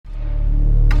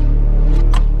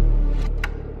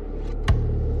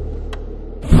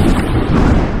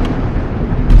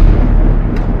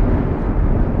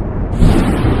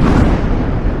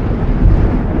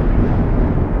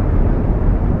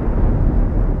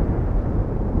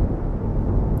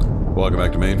Welcome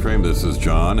back to Mainframe. This is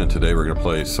John, and today we're going to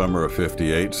play Summer of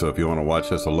 58. So if you want to watch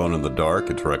this alone in the dark,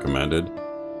 it's recommended.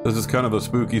 This is kind of a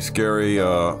spooky, scary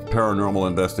paranormal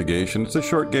investigation. It's a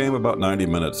short game, about 90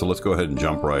 minutes, so let's go ahead and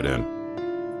jump right in.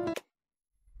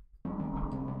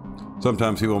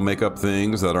 Sometimes people make up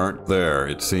things that aren't there.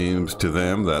 It seems to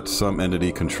them that some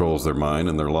entity controls their mind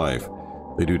and their life.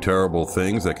 They do terrible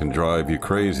things that can drive you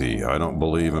crazy. I don't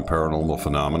believe in paranormal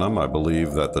phenomenon. I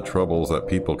believe that the troubles that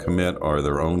people commit are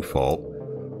their own fault,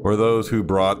 or those who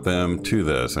brought them to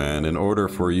this. And in order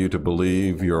for you to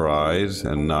believe your eyes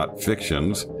and not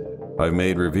fictions, I've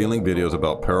made revealing videos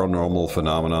about paranormal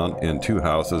phenomenon in 2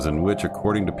 houses in which,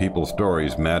 according to people's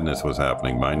stories, madness was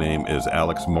happening. My name is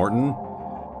Alex Morton,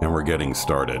 and we're getting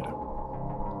started.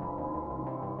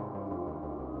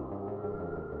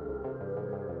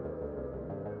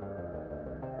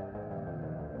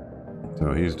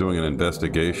 So he's doing an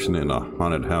investigation in a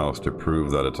haunted house to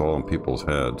prove that it's all in people's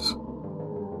heads.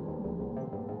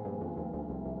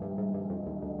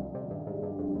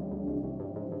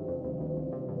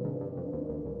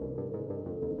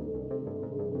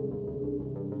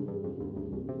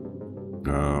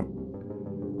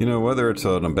 You know, whether it's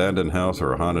an abandoned house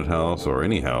or a haunted house or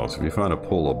any house, if you find a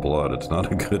pool of blood, it's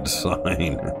not a good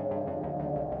sign.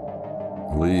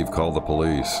 Leave, call the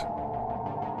police.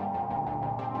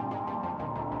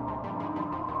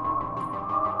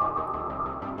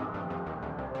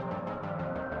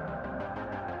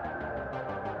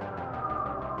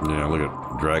 Yeah, look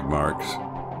at drag marks.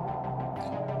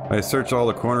 I searched all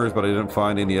the corners, but I didn't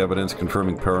find any evidence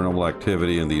confirming paranormal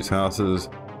activity in these houses.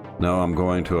 Now I'm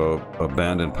going to an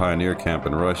abandoned pioneer camp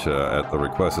in Russia at the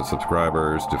request of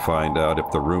subscribers to find out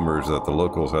if the rumors that the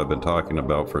locals have been talking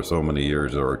about for so many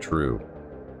years are true.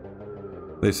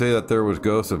 They say that there was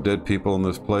ghosts of dead people in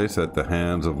this place at the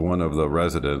hands of one of the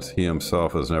residents. He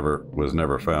himself was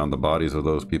never found. The bodies of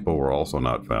those people were also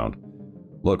not found.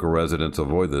 Local residents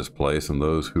avoid this place, and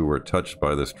those who were touched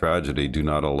by this tragedy do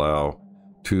not allow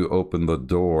to open the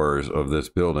doors of this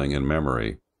building in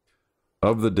memory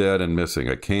of the dead and missing.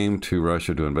 I came to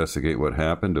Russia to investigate what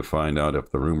happened, to find out if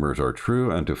the rumors are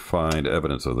true, and to find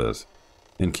evidence of this.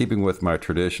 In keeping with my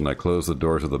tradition, I closed the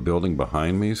doors of the building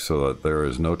behind me so that there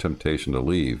is no temptation to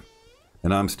leave.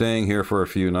 And I'm staying here for a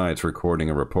few nights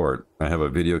recording a report. I have a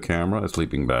video camera, a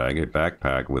sleeping bag, a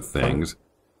backpack with things,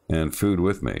 and food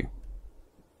with me.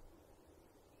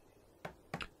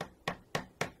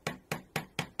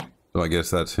 So I guess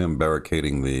that's him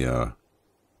barricading the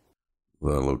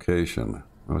location.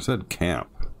 Oh, it said camp.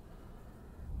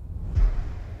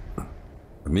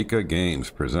 Amica Games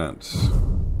presents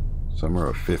Summer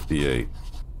of 58.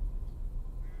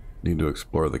 Need to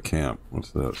explore the camp.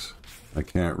 What's this? I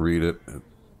can't read it.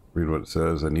 Read what it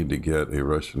says. I need to get a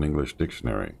Russian-English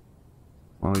dictionary.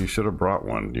 Well, you should have brought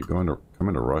one. You're going to come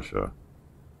into Russia.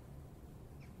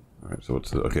 All right. So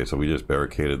what's the, okay? So we just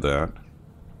barricaded that.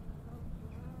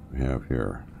 We have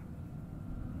here.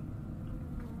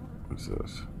 What's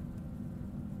this?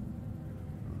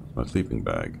 My sleeping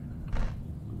bag.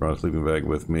 I brought a sleeping bag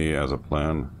with me as a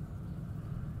plan.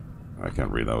 I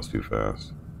can't read, that was too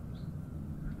fast.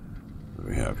 What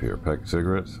do we have here? Pack of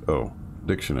cigarettes? Oh,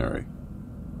 dictionary.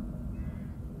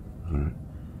 Alright.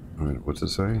 Alright, what's it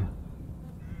say?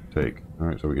 Take.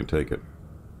 Alright, so we can take it.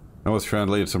 I was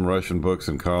translated some Russian books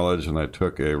in college, and I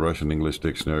took a Russian-English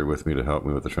dictionary with me to help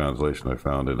me with the translation. I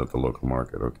found it at the local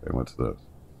market. Okay, what's this?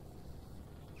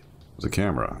 It's a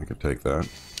camera. I could take that.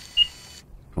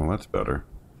 Well, that's better.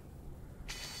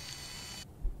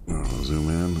 Zoom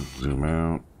in, zoom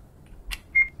out.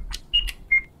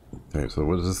 Okay, so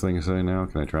what does this thing say now?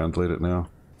 Can I translate it now?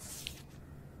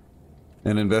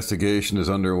 An investigation is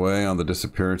underway on the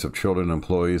disappearance of children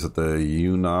employees at the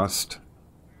Yunost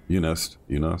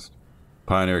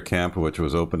Pioneer Camp, which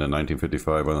was opened in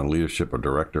 1955 under the leadership of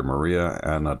Director Maria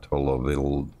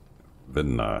Anatolovna.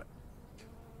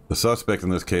 The suspect in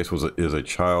this case is a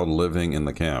child living in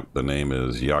the camp. The name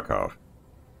is Yakov.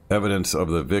 Evidence of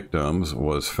the victims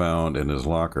was found in his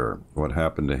locker. What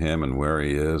happened to him and where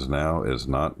he is now is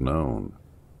not known.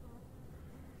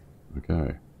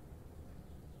 Okay.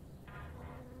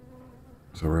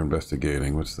 So we're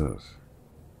investigating. What's this?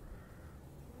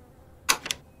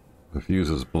 The fuse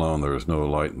is blown. There is no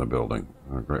light in the building.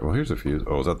 Oh, great. Well, here's a fuse.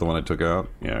 Oh, is that the one I took out?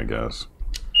 Yeah, I guess.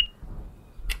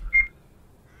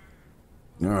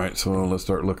 Alright, so let's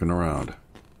start looking around.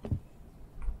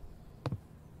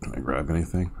 Can I grab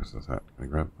anything? What's that? Can I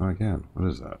grab? Oh, I can. What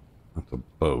is that? That's a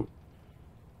boat.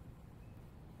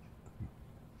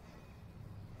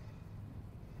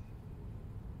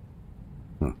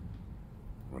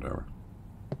 Whatever.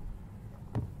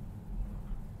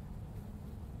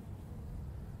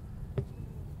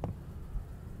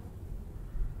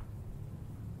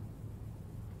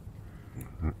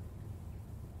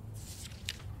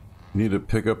 You need to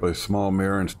pick up a small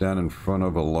mirror and stand in front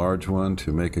of a large one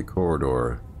to make a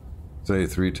corridor. Say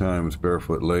 3 times,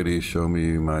 barefoot lady, show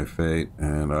me my fate,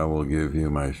 and I will give you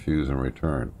my shoes in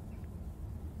return.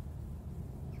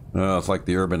 It's like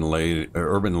the urban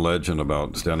legend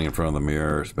about standing in front of the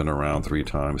mirror, spin around 3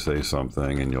 times, say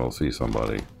something, and you'll see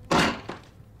somebody. I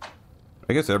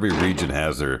guess every region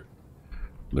has their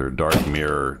dark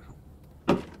mirror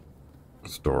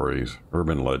stories,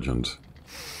 urban legends.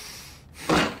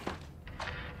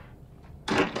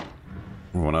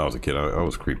 When I was a kid, I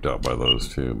was creeped out by those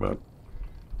too, but...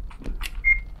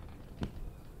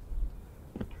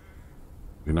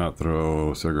 Do not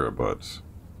throw cigarette butts.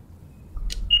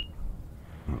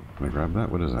 Oh, can I grab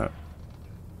that? What is that?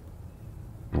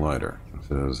 Lighter. It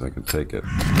says I can take it.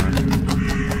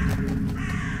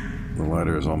 The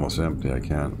lighter is almost empty. I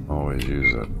can't always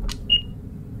use it.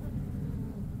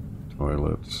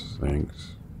 Toilets,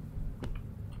 sinks.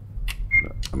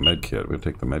 A med kit. We'll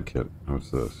take the med kit. What's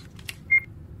this?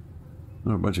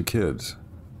 Oh, a bunch of kids.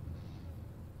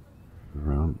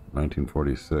 Around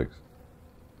 1946.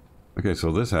 Okay,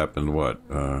 so this happened what?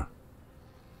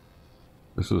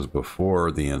 This was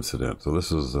before the incident. So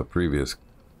this is the previous,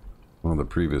 one of the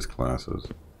previous classes.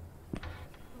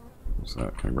 What's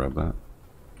that? Can I grab that?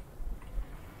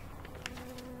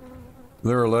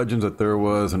 There are legends that there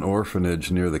was an orphanage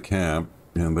near the camp,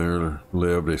 and there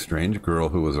lived a strange girl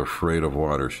who was afraid of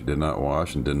water. She did not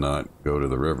wash and did not go to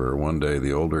the river. One day,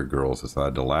 the older girls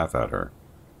decided to laugh at her,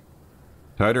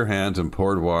 tied her hands, and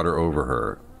poured water over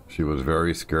her. She was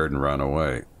very scared and ran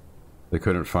away. They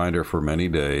couldn't find her for many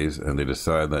days, and they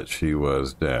decided that she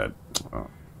was dead. Oh.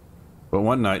 But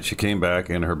one night, she came back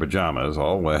in her pajamas,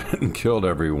 all wet, and killed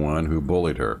everyone who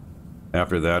bullied her.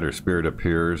 After that, her spirit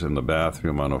appears in the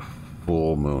bathroom on a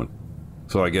full moon.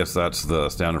 So I guess that's the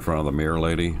stand in front of the mirror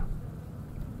lady.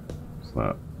 What's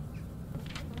that?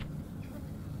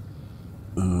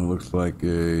 Looks like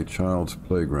a child's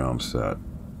playground set.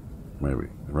 Maybe,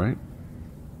 right?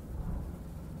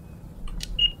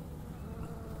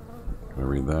 Can I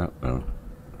read that? No.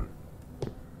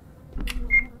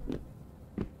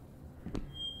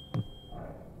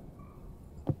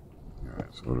 Alright,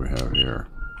 so what do we have here?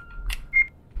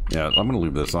 Yeah, I'm going to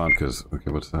leave this on because...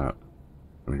 Okay, what's that?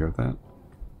 Can we get that?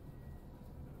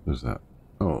 What is that?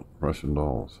 Oh, Russian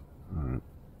dolls. Alright.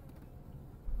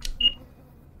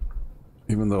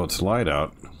 Even though it's light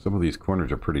out, some of these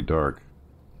corners are pretty dark.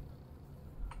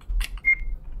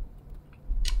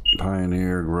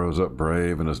 Pioneer grows up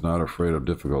brave and is not afraid of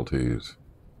difficulties.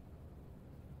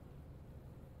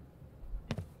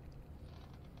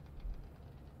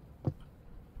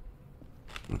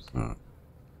 What's that?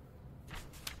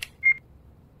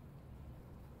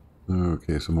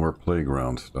 Okay, some more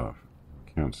playground stuff.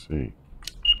 Can't see.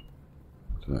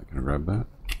 What's that? Can I grab that?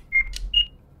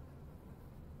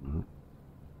 No.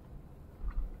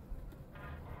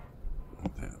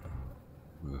 What's that?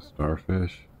 With a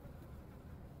starfish.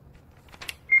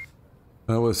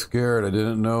 I was scared. I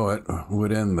didn't know it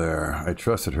would end there. I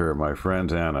trusted her, my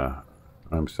friend Anna.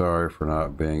 I'm sorry for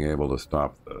not being able to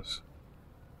stop this.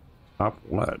 Stop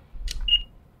what?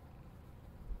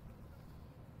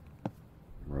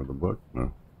 Read the book?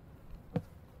 No.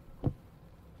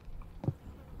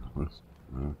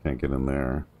 Can't get in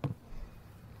there.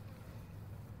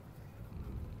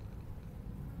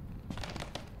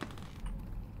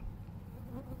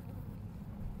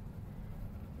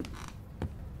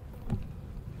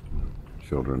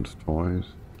 Children's toys.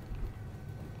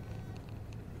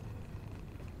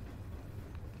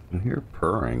 I hear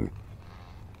purring.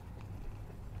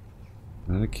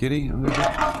 Is that a kitty? Oh, there's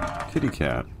a kitty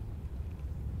cat.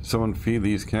 Someone feed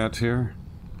these cats here?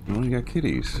 Oh, you got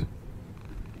kitties.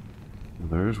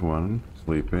 There's one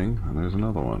sleeping, and there's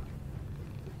another one.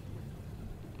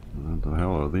 What the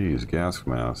hell are these? Gas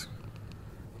masks.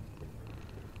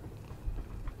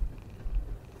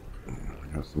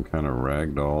 Got some kind of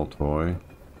ragdoll toy.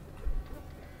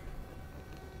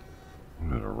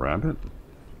 Is it a rabbit?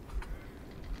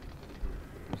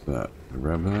 What's that? Can I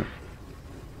grab that?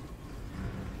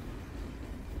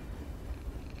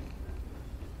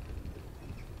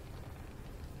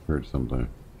 Heard something.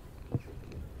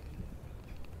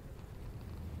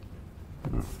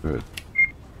 Oh, good.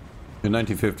 In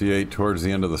 1958, towards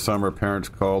the end of the summer, parents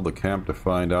called the camp to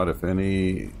find out if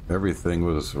everything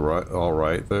was all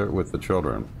right there with the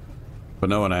children. But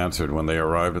no one answered. When they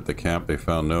arrived at the camp, they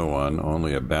found no one,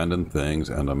 only abandoned things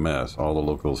and a mess. All the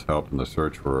locals helped in the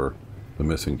search for the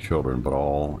missing children, but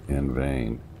all in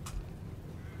vain.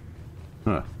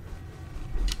 Huh.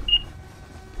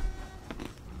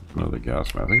 Another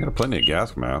gas mask. I got plenty of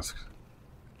gas masks.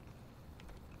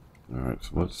 Alright,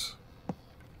 so let's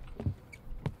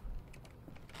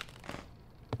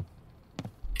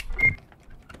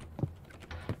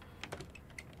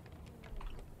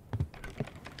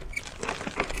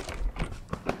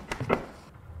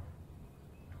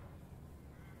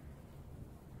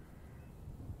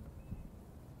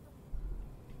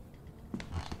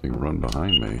Something run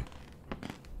behind me.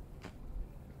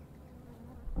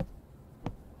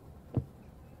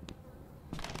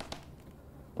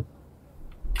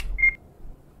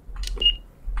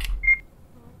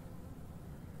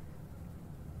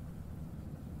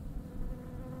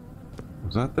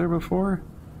 Was that there before?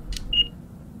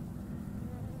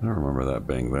 I don't remember that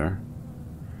being there.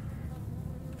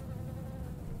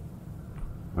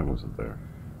 That wasn't there.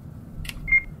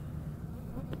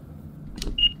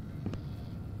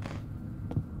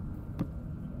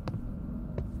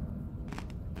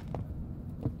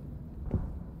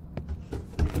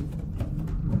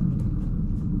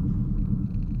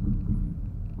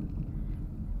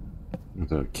 Is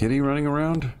that a kitty running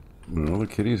around? No, the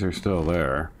kitties are still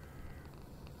there.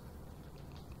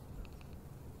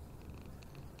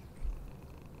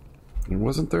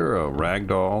 Wasn't there a rag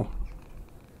doll?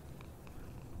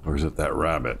 Or is it that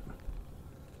rabbit?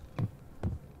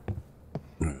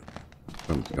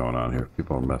 Something's going on here.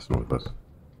 People are messing with us.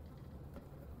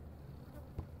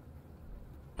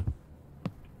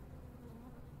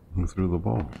 Who threw the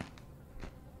ball?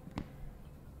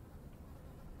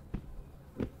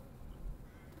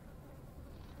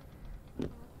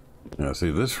 Yeah,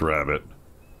 see, this rabbit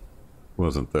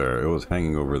wasn't there. It was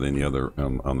hanging over the other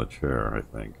on the chair, I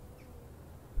think.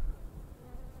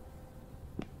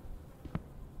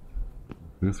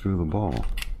 Who threw the ball?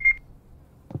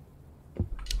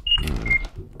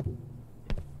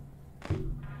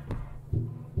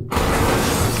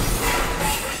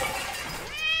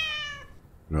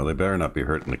 No, they better not be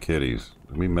hurting the kitties.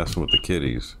 Don't be messing with the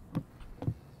kitties.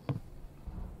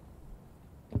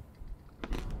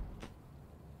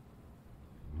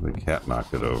 The cat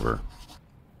knocked it over.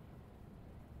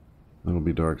 It'll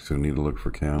be dark soon. Need to look for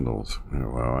candles.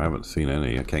 Oh, well, I haven't seen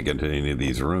any. I can't get into any of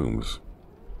these rooms.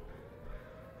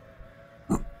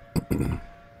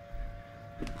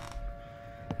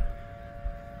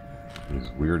 These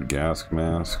weird gas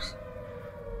masks.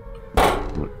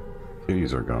 Look,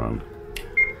 kitties are gone.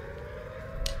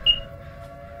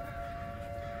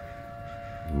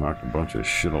 Knocked a bunch of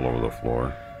shit all over the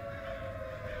floor.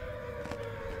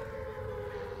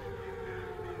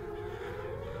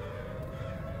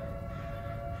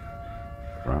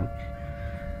 Crouch.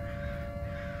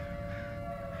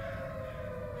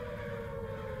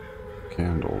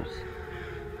 Candles.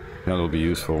 Candle will be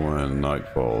useful when night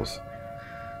falls.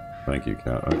 Thank you,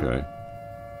 cat. Okay.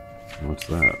 What's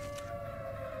that?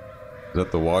 Is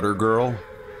that the water girl?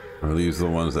 Or are these the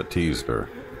ones that teased her?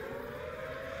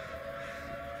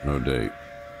 No date.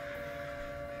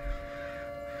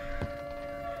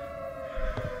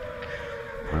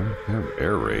 Why do they have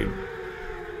air raid?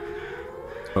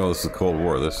 Oh, this is the Cold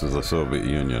War. This is the Soviet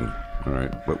Union.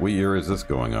 Alright, but what year is this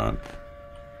going on?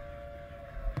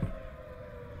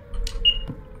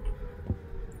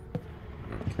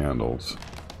 Candles.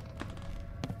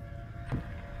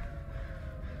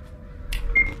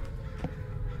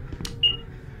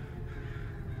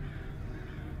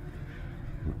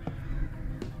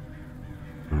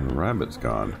 The rabbit's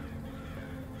gone.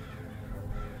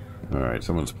 Alright,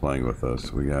 someone's playing with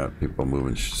us. We got people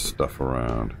moving stuff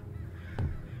around.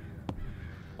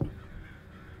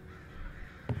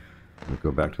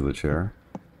 Go back to the chair.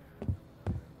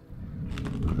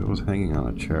 It was hanging on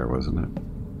a chair, wasn't it?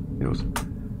 It was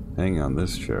hanging on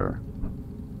this chair.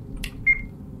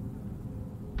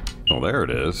 Oh, there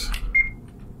it is.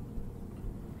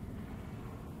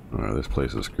 Alright, this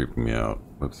place is creeping me out.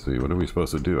 Let's see, what are we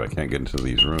supposed to do? I can't get into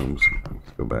these rooms.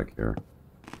 Let's go back here.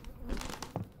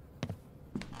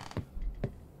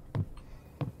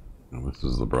 Oh, this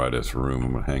is the brightest room.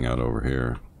 I'm gonna hang out over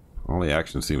here. All the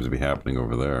action seems to be happening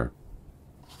over there.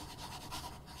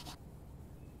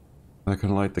 I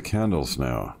can light the candles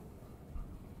now.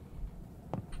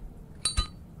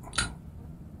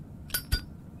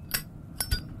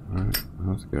 Alright,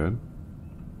 that's good.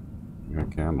 We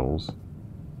got candles.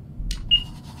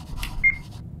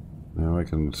 Now I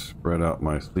can spread out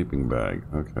my sleeping bag.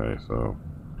 Okay, so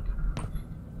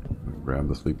grab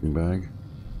the sleeping bag.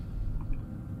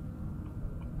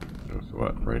 There's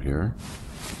what, right here?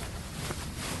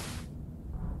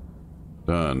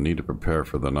 Done. Need to prepare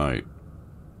for the night.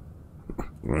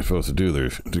 What am I supposed to do there?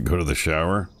 To go to the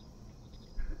shower?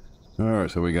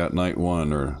 Alright, so we got night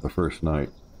one, or the first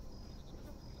night.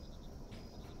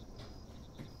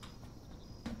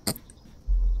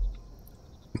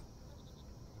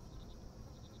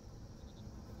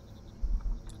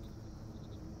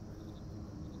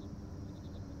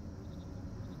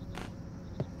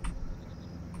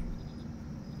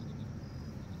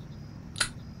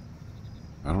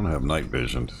 I don't have night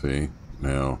vision, see?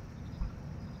 No.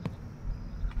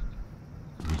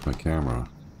 Where's my camera?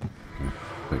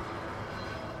 Okay,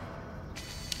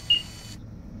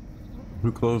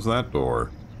 Who closed that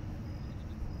door?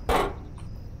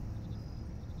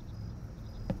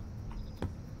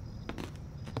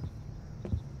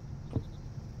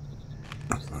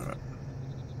 What's that?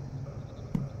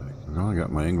 I've only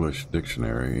got my English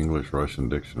dictionary, English-Russian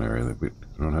dictionary. We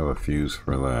don't have a fuse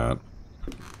for that.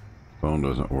 Phone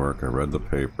doesn't work. I read the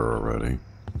paper already.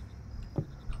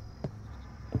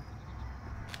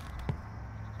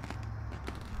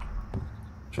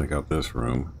 Check out this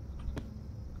room.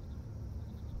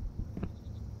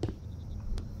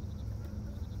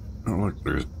 Oh, look,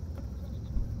 there's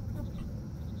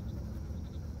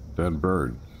dead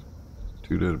birds.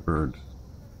 2 dead birds.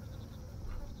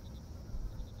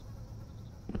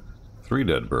 3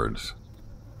 dead birds.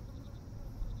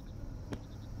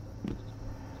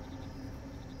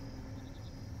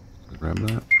 Grab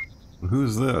that.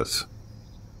 Who's this?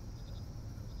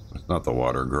 That's not the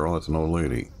water girl, that's an old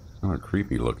lady. Kind of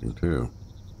creepy looking, too.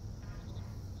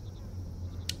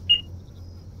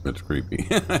 It's creepy.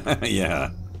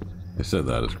 Yeah. I said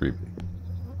that, it's creepy.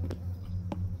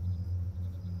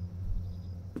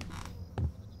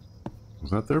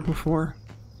 Was that there before?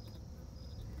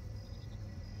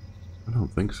 I don't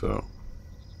think so.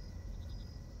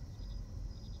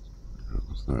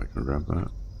 What's that? Can I grab that?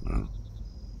 No.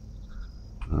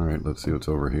 Alright, let's see what's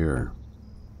over here.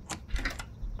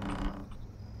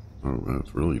 Oh,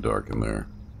 it's really dark in there.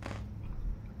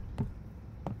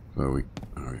 So we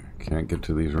can't get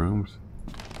to these rooms?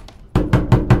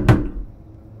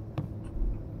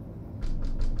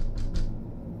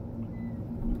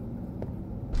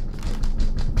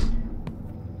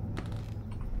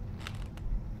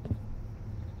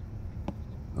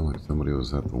 Felt like somebody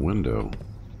was at the window.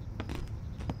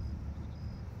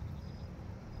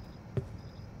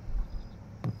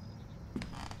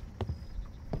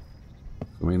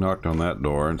 Somebody knocked on that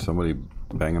door and somebody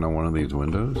banging on one of these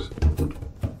windows?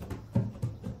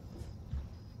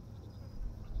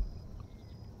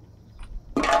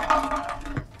 What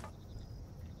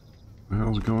the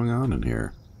hell's going on in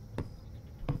here?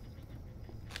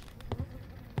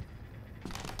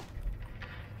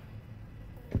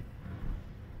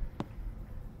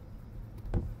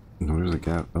 No, there's a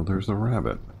cat. Oh, there's a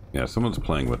rabbit. Yeah, someone's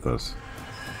playing with us.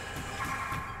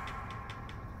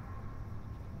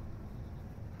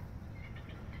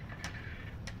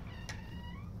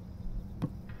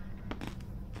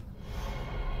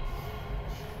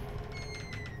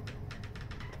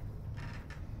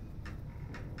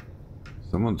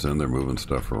 Someone's in there moving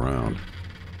stuff around.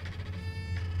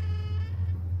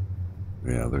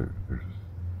 Yeah,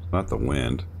 it's not the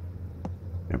wind.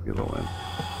 Can't be the wind.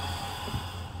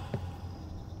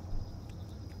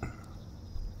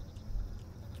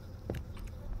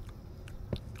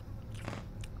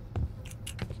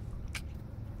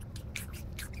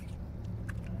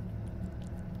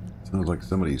 Sounds like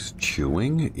somebody's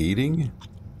chewing, eating.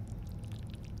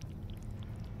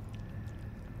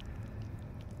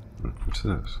 What's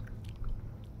this?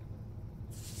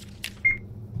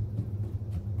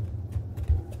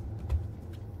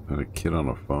 Is that a kid on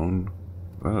a phone?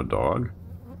 Is that a dog?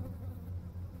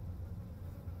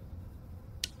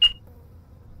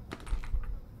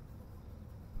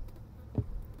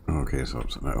 Okay, so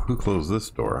now who closed this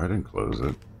door? I didn't close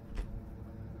it.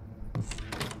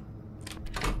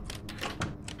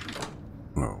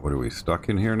 Oh, what are we stuck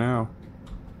in here now?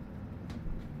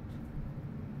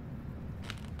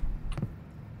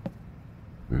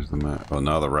 There's the map. Oh,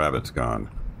 now the rabbit's gone.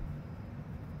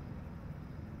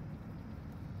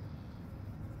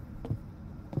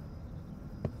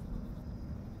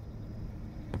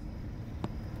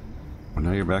 Well,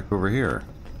 now you're back over here.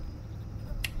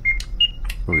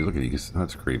 Oh, look at you.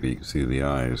 That's creepy. You can see the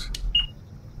eyes.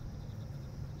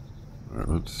 Alright,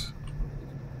 let's...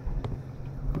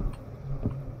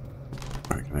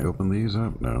 Alright, can I open these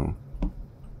up? No.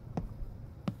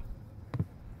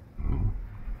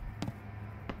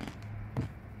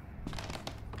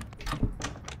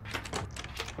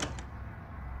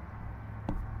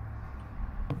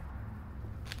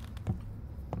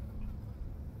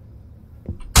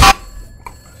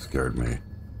 Scared me.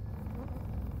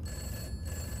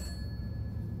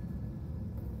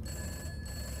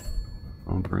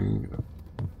 Phone ring.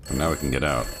 And now we can get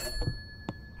out.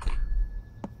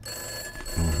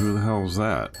 Well, who the hell is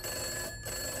that? Is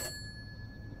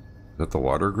that the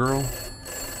water girl? What's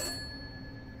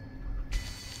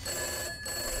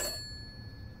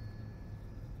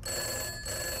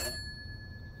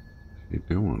she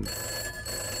doing?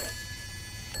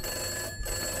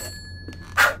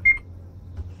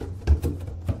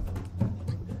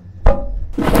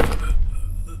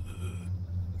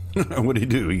 What'd he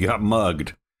do? He got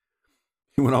mugged.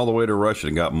 He went all the way to Russia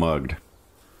and got mugged.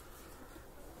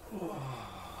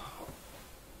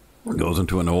 Goes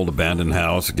into an old abandoned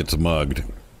house, gets mugged.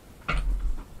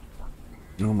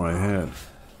 Oh, my head.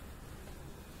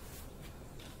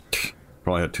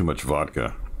 Probably had too much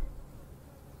vodka.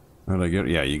 How did I get?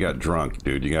 Yeah, you got drunk,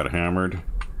 dude. You got hammered.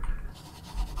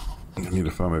 I need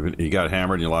to find my video. You got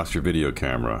hammered and you lost your video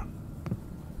camera.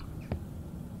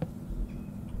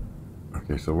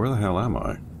 Okay, so where the hell am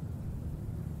I?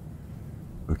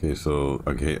 Okay, so,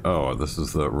 okay, oh, this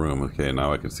is the room. Okay,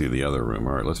 now I can see the other room.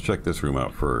 Alright, let's check this room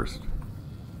out first.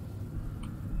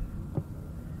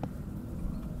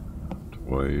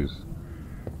 Toys.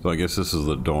 So I guess this is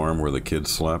the dorm where the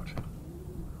kids slept.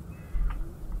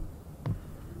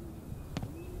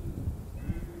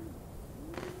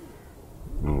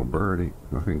 Little birdie.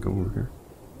 I can go over here.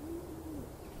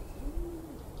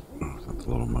 Oh, that's a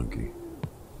little monkey.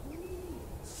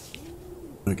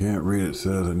 I can't read. It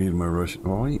says I need my Russian.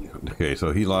 Oh, okay.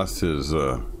 So he lost his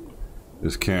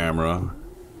camera,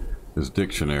 his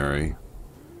dictionary.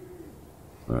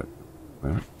 That.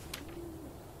 All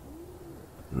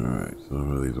right.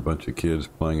 So there's a bunch of kids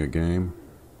playing a game.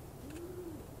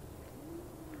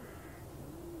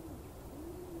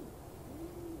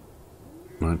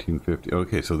 $19.50.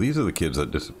 Okay, so these are the kids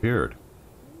that disappeared.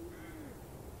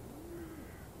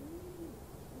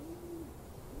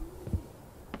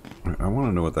 I want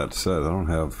to know what that says. I don't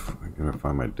have... I'm going to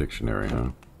find my dictionary,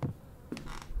 huh?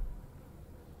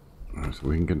 Alright, so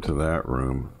we can get into that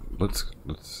room. Let's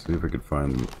see if we can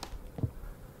find...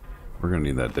 We're going to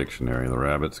need that dictionary. The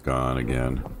rabbit's gone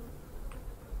again.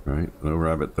 Right? No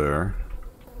rabbit there.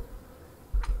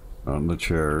 Not in the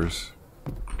chairs.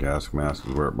 Gas mask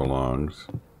is where it belongs.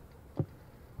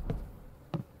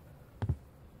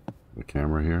 The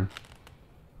camera here.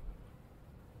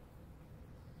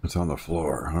 It's on the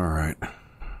floor. All right.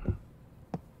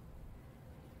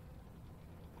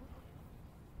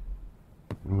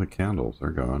 Well, the candles are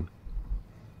gone.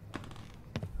 I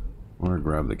want to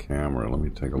grab the camera. Let me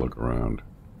take a look around.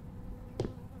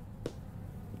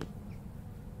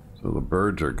 So the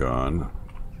birds are gone.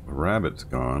 The rabbit's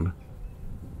gone.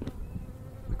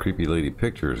 The creepy lady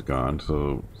picture is gone.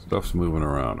 So stuff's moving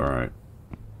around. All right.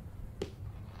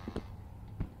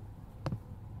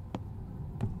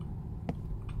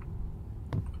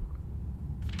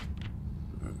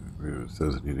 It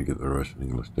says I need to get the Russian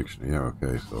English dictionary. Yeah,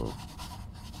 okay, so...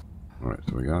 Alright,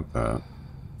 so we got that.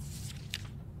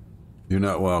 You're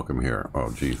not welcome here.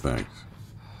 Oh, gee, thanks.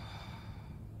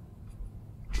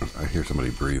 I hear somebody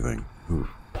breathing. Oof.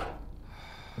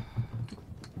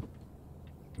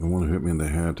 The one who hit me in the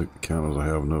head took the count as I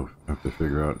have to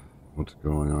figure out what's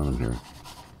going on in here.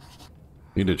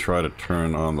 Need to try to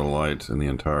turn on the lights in the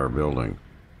entire building.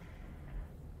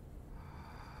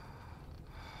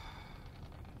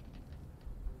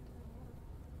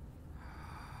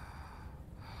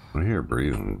 I hear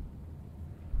breathing.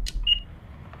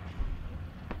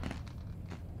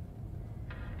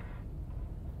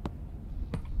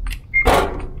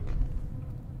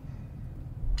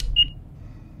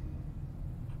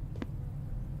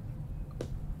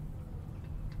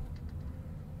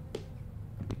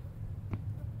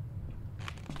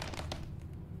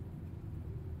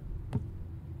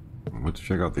 Let's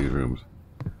check out these rooms.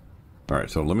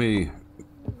 Alright, so let me...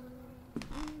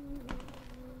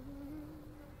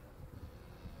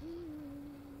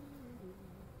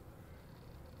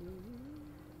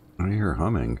 I hear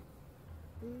humming.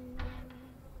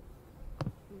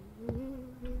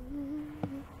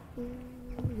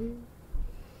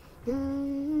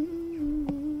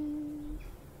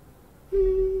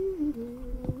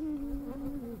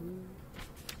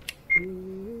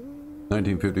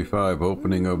 $19.55,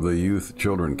 opening of the youth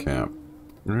children camp.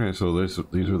 Alright, so these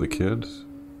are the kids?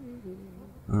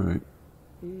 Alright.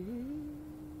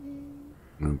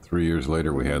 And 3 years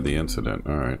later we had the incident.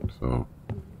 Alright, so...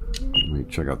 Let me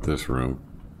check out this room.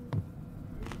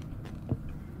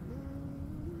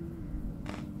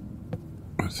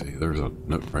 Let's see, there's a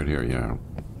note right here, yeah.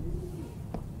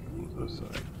 What's this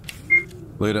say?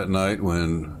 Late at night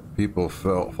when people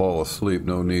fall asleep,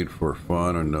 no need for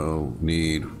fun or no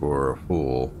need for a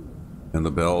fool, and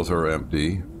the bells are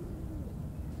empty,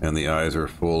 and the eyes are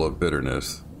full of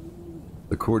bitterness.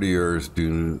 The courtiers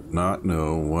do not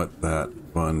know what that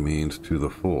fun means to the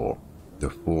fool. The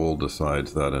fool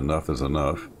decides that enough is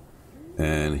enough,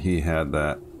 and he had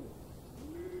that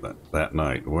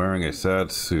night. Wearing a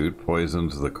sad suit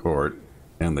poisons the court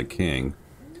and the king.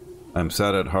 I'm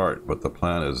sad at heart, but the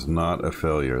plan is not a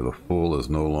failure. The fool is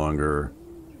no longer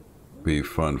be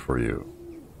fun for you.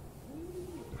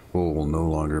 The fool will no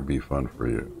longer be fun for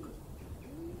you.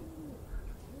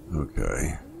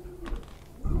 Okay.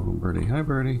 Oh, birdie. Hi,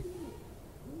 birdie.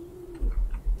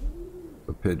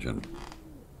 The pigeon.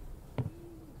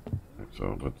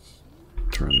 So let's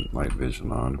turn night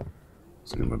vision on.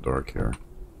 See in the dark here.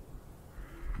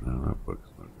 No, that book's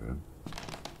not good.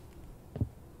 What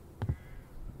do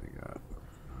they got?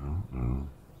 Oh, no.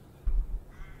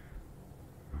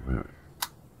 Wait.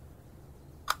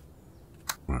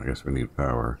 Well, I guess we need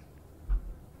power.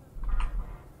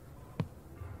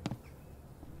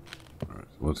 Alright,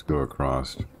 so let's go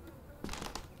across.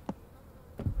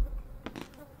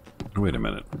 Wait a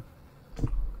minute.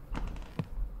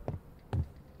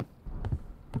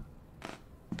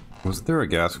 Was there a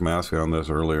gas mask on this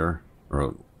earlier?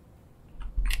 Or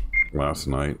last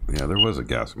night? Yeah, there was a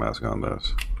gas mask on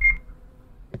this.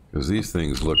 Because these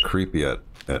things look creepy at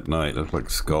night. They look like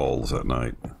skulls at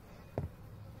night.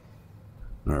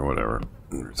 Or whatever.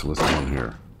 So let's go in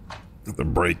here. The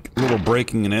little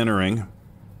breaking and entering.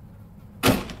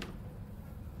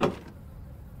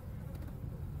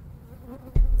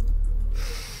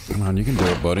 Come on, you can do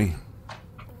it, buddy.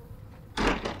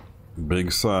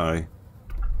 Big sigh.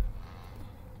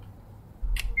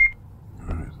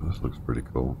 Alright, so this looks pretty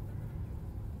cool.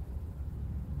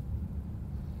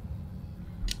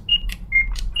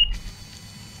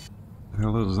 What the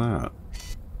hell is that?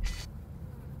 Is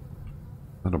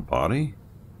that a body?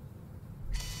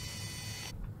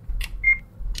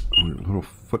 Oh, little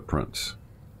footprints.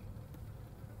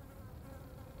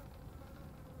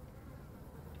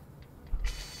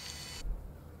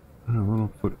 Oh,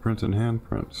 little footprints and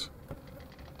handprints.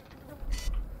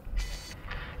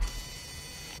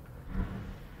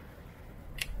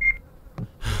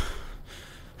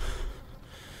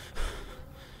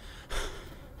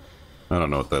 I don't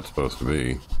know what that's supposed to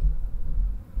be.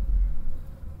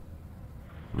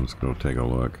 Let's go take a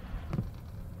look.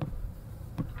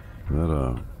 Is that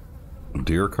a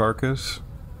deer carcass?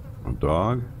 A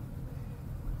dog?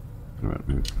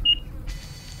 Looks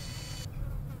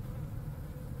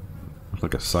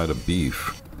like a side of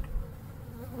beef.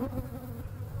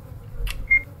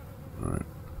 Alright.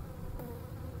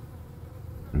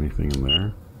 Anything in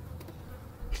there?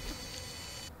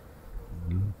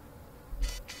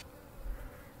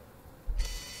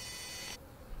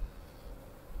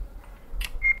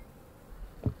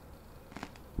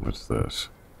 What's this?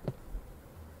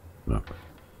 Nothing.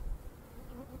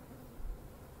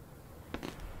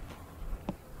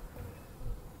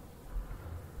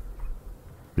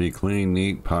 Be clean,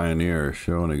 neat, pioneer.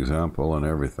 Show an example and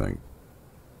everything.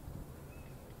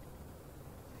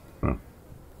 Huh.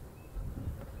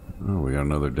 Oh, we got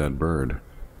another dead bird.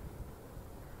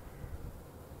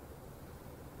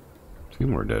 2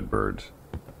 more dead birds.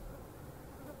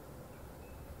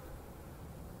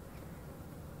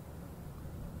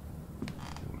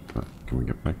 Can we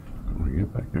get back? Can we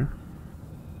get back there?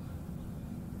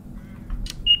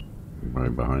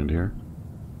 Right behind here.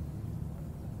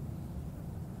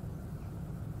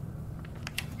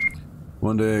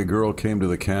 One day a girl came to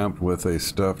the camp with a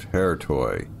stuffed hair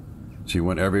toy. She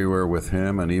went everywhere with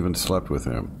him and even slept with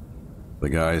him. The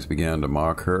guys began to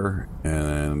mock her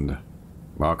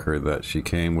that she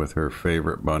came with her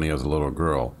favorite bunny as a little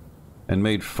girl and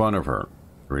made fun of her.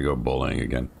 Here we go, bullying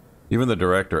again. Even the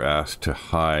director asked to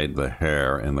hide the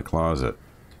hair in the closet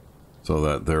so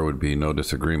that there would be no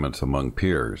disagreements among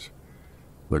peers.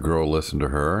 The girl listened to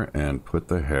her and put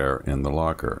the hair in the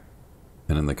locker.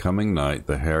 And in the coming night,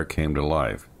 the hair came to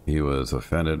life. He was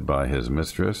offended by his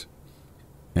mistress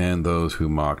and those who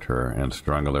mocked her and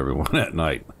strangled everyone at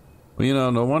night. Well, you know,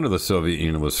 no wonder the Soviet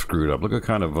Union was screwed up. Look at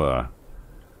kind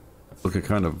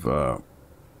of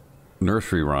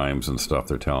nursery rhymes and stuff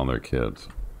they're telling their kids.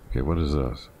 Okay, what is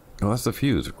this? Oh, that's the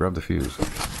fuse. Grab the fuse.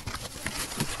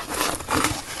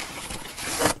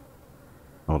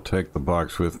 I'll take the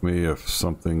box with me. If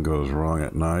something goes wrong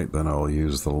at night, then I'll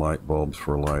use the light bulbs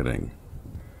for lighting.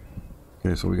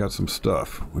 Okay, so we got some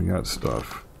stuff. We got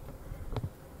stuff.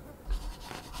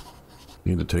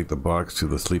 Need to take the box to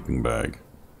the sleeping bag.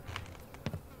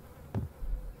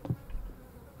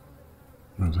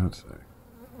 What does that say?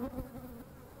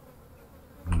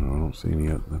 I don't see any.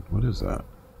 What is that?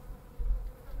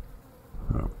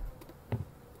 Oh.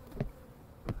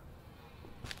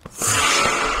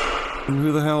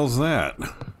 Who the hell's that?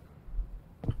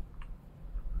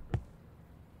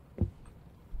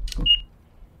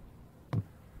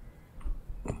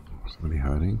 Somebody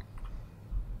hiding?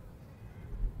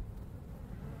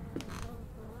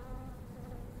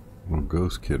 Little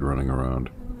ghost kid running around.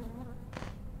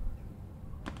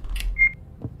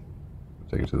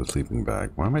 Take it to the sleeping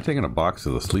bag. Why am I taking a box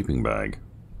to the sleeping bag?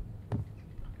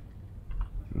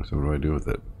 So what do I do with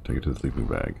it? Take it to the sleeping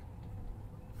bag.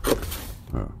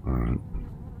 Oh, alright.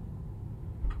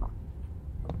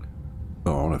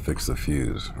 Oh, I want to fix the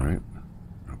fuse, right?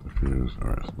 Got the fuse.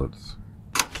 Alright, so let's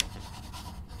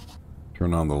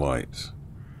Turn on the lights.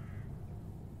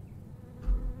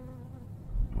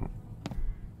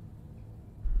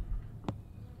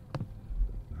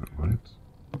 Lights?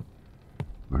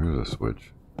 Where's the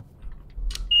switch?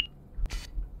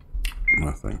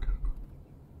 Nothing.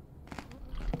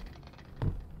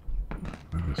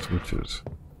 Where are the switches?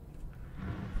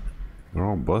 They're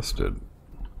all busted.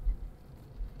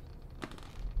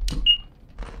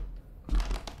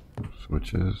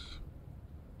 Switches.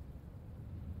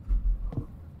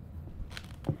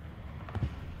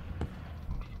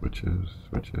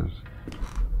 Switches.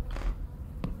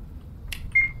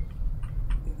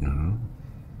 No.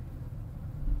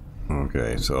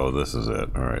 Okay, so this is it.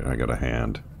 Alright, I got a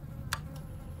hand.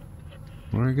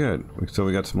 Very good. So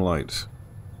we got some lights.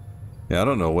 Yeah, I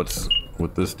don't know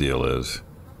what this deal is.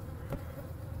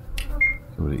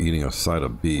 Somebody eating a side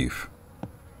of beef.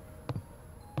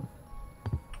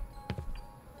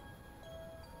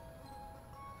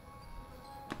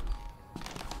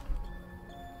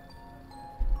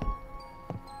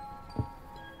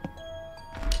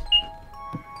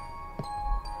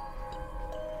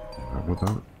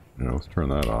 Without, yeah, let's turn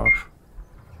that off.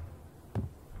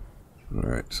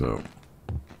 Alright, so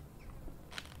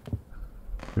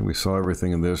I think we saw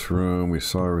everything in this room, we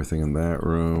saw everything in that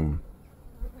room.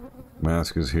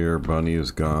 Mask is here, Bunny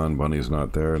is gone, Bunny's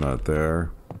not there, not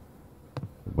there.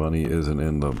 Bunny isn't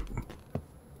in the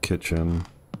kitchen.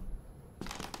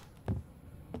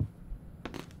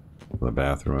 The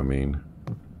bathroom, I mean.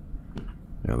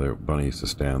 Yeah, there, Bunny used to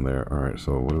stand there. Alright,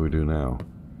 so what do we do now?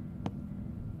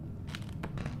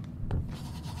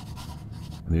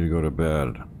 I need to go to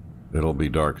bed. It'll be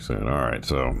dark soon. Alright,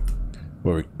 so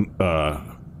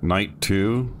night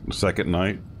 2, the second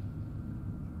night.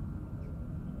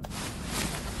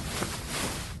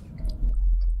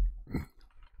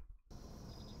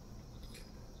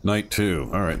 Night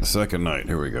 2. Alright, the second night.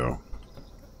 Here we go.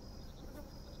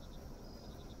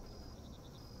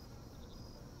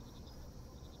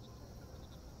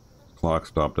 Clock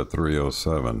stopped at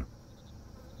 3:07.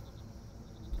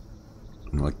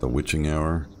 Like the witching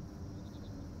hour.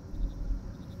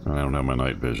 I don't have my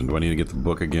night vision. Do I need to get the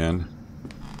book again?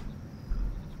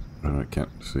 I can't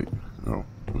see. Oh,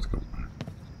 let's go.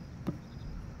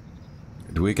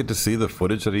 Do we get to see the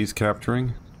footage that he's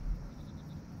capturing?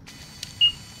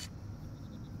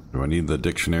 Do I need the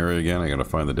dictionary again? I gotta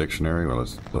find the dictionary? Well,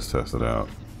 let's test it out.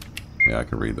 Yeah, I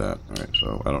can read that. Alright,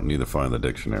 so I don't need to find the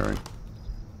dictionary.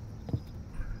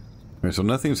 Alright, so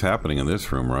nothing's happening in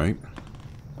this room, right?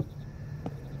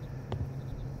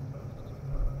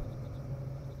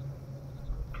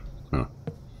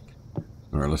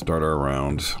 Alright, let's start our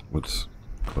rounds. Let's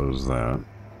close that.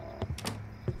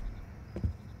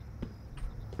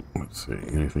 Let's see,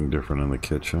 anything different in the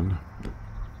kitchen?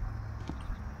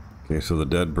 Okay, so the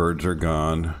dead birds are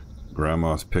gone.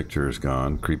 Grandma's picture is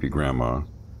gone. Creepy grandma.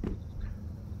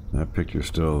 That picture's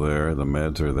still there. The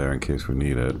meds are there in case we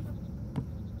need it.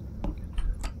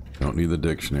 Don't need the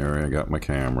dictionary. I got my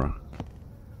camera.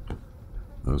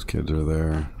 Those kids are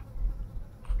there.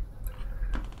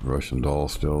 Russian doll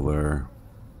still there.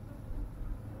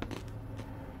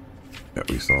 Yeah,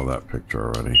 we saw that picture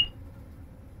already.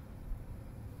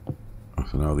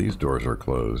 So now these doors are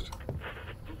closed.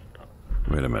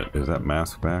 Wait a minute, is that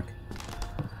mask back?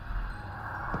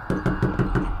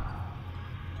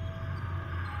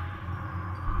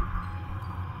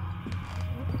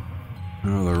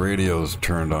 Oh, the radio's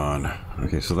turned on.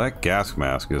 Okay, so that gas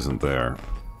mask isn't there.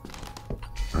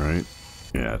 Right?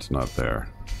 Yeah, it's not there.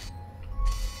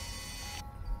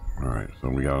 Alright, so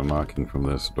we got a knocking from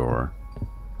this door.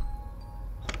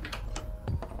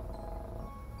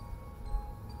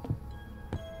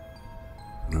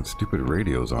 That stupid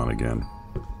radio's on again.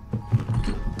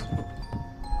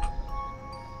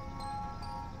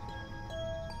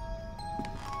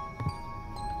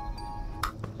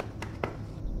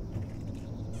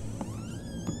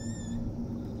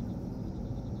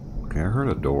 Okay, I heard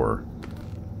a door.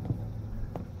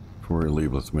 Before we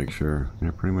leave, let's make sure.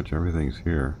 Yeah, pretty much everything's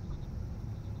here.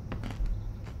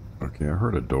 Okay, I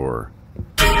heard a door.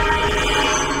 Who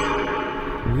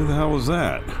the hell was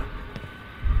that?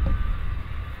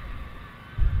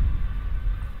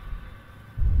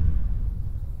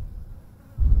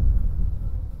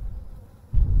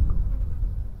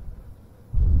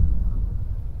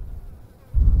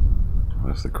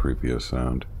 That's the creepiest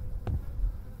sound.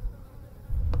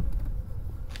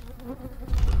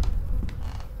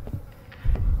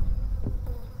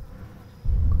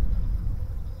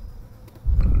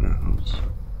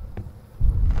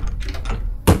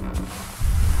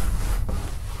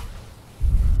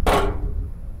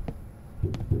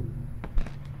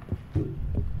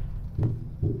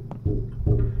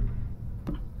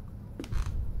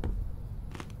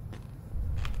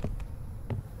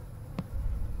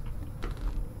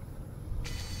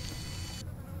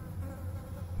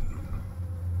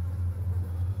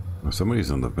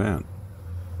 Somebody's in the vent,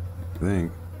 I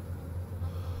think.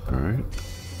 Alright.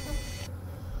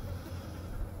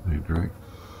 They drank.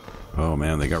 Oh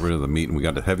man, they got rid of the meat and we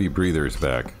got the heavy breathers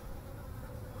back.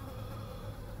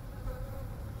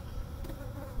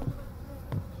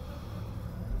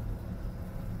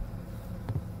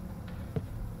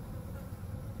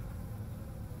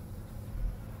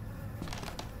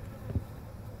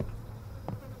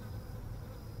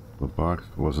 The box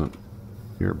wasn't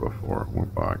here before.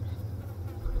 What box?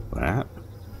 That?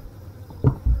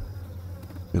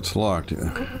 It's locked.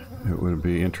 It would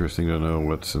be interesting to know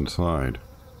what's inside.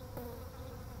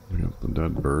 We got the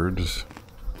dead birds.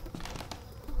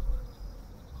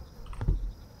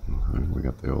 We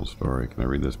got the old story. Can I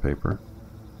read this paper?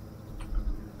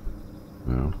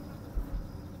 No.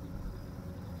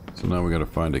 So now we gotta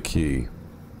find a key.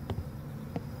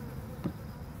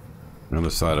 And the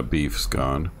side of beef's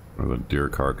gone. Or the deer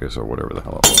carcass or whatever the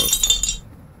hell it was.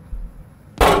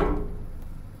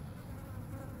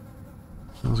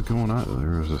 What's going on?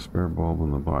 There's a spare bulb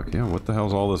in the box. Yeah, what the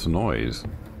hell's all this noise?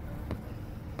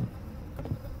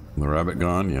 The rabbit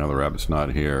gone? Yeah, the rabbit's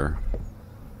not here.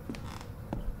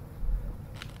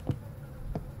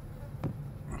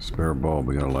 Spare bulb,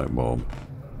 we got a light bulb.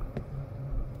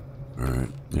 Alright.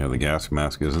 Yeah, the gas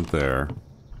mask isn't there.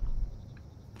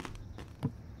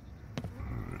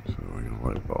 Alright, so we got a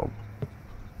light bulb.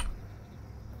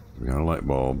 We got a light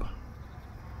bulb.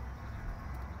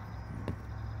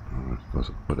 I'm supposed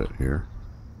to put it here.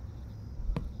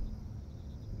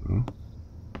 Oh.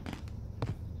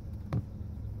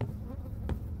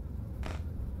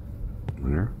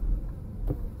 There.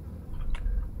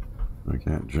 I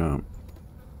can't jump.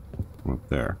 Up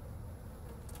there.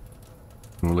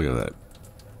 Oh, look at that.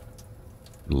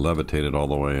 Levitated all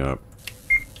the way up.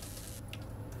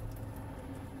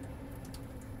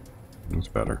 That's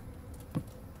better.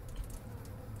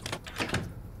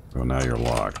 So now you're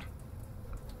locked.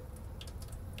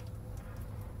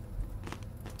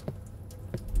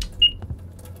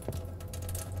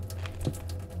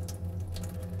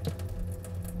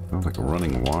 Sounds like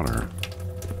running water.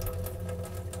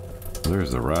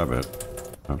 There's the rabbit.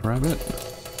 A rabbit?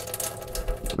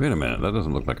 Wait a minute, that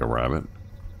doesn't look like a rabbit.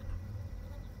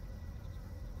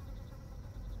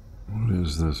 What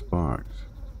is this box?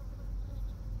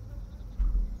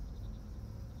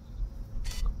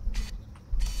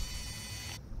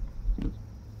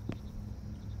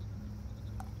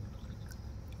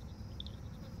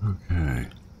 Okay.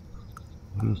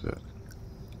 What is it?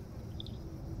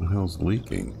 What the hell's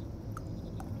leaking?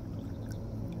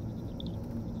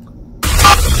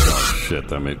 Shit,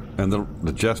 that made... And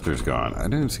the jester's gone. I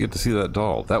didn't get to see that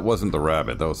doll. That wasn't the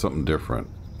rabbit. That was something different.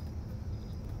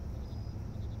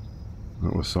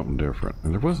 That was something different.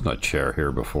 And there wasn't a chair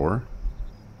here before.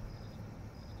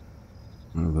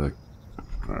 Oh,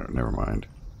 alright, never mind.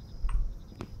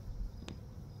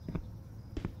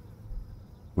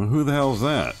 Well, who the hell's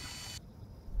that?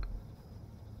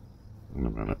 Wait a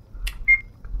minute.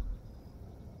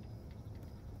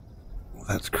 Well,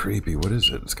 that's creepy. What is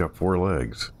it? It's got 4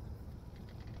 legs.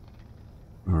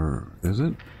 Or is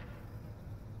it?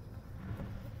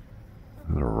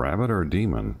 Is it a rabbit or a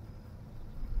demon?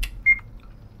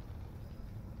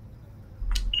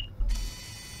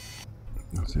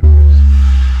 Let's see if it is.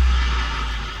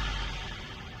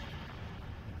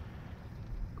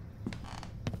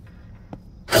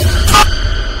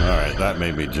 Alright, that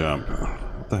made me jump.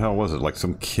 What the hell was it? Like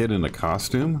some kid in a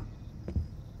costume?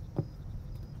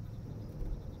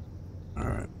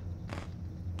 Alright.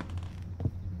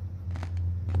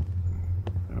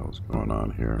 What's going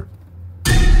on here?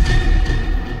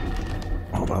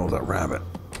 Oh, that was that rabbit.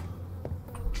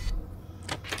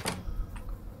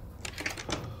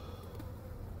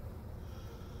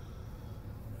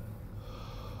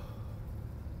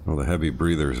 Oh, the heavy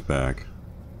breather's back.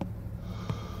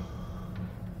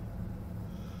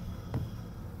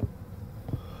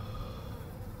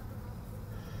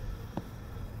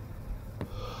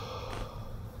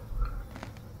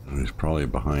 He's probably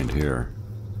behind here.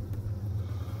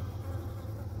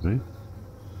 See?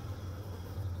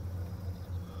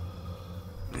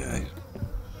 Yeah,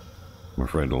 I'm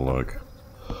afraid to look.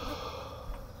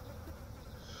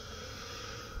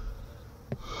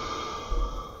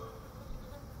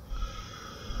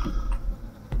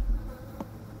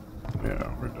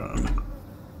 Yeah, we're done.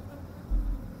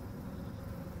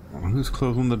 Well, who's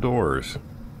closing the doors?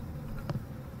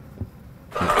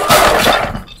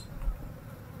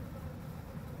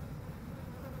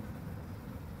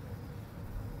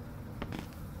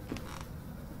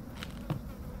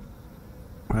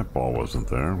 That ball wasn't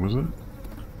there, was it?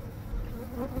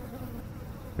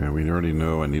 Yeah, we already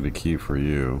know I need a key for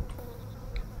you.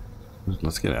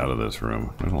 Let's get out of this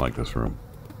room. I don't like this room.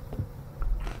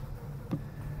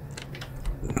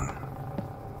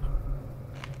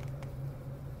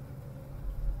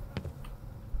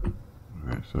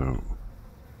 Alright, so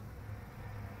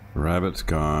the rabbit's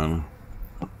gone.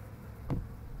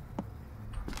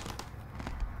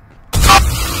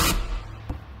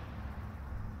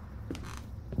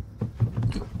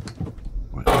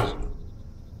 What is it?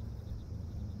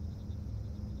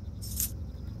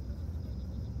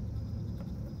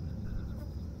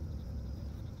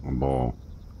 A ball.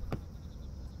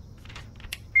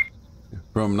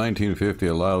 From 1950,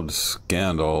 a loud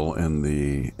scandal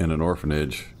in an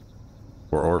orphanage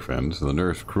for orphans. The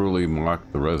nurse cruelly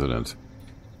mocked the residents.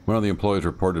 One of the employees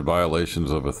reported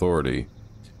violations of authority.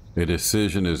 A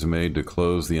decision is made to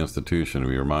close the institution.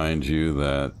 We remind you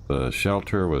that the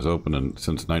shelter was open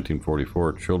since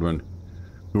 1944. Children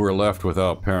who were left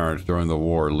without parents during the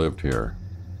war lived here.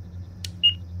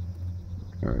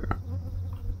 Okay.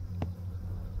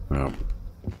 Well.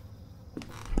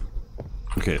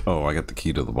 Okay, oh, I got the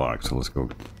key to the box, so let's go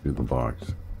do the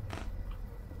box.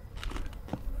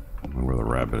 I don't know where the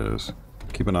rabbit is.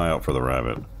 Keep an eye out for the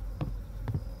rabbit.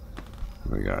 What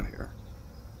do we got here?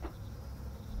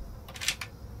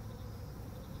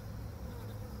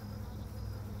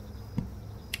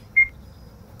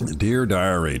 Dear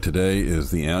Diary, today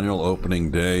is the annual opening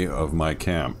day of my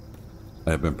camp.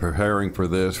 I have been preparing for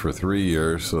this for 3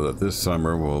 years so that this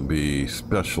summer will be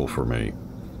special for me.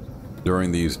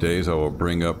 During these days, I will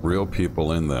bring up real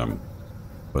people in them,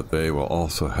 but they will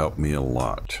also help me a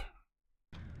lot.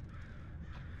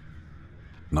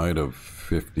 Night of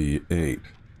 58.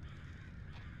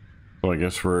 So I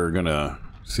guess we're gonna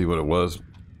see what it was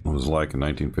like in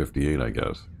 1958, I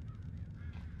guess.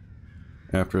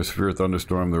 After a severe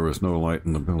thunderstorm, there was no light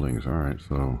in the buildings. Alright,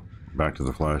 so back to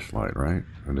the flashlight, right?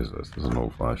 What is this? This is an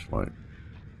old flashlight.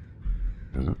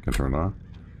 Is it? Can turn it on?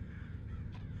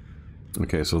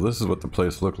 Okay, so this is what the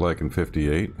place looked like in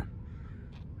 58.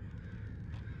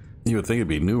 You would think it'd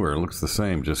be newer. It looks the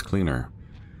same, just cleaner.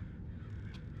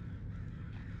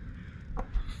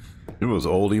 It was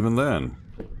old even then.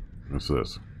 What's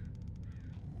this?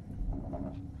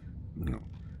 No.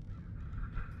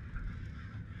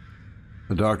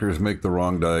 The doctors make the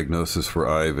wrong diagnosis for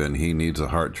Ivan. He needs a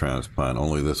heart transplant.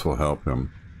 Only this will help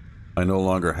him. I no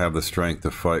longer have the strength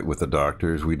to fight with the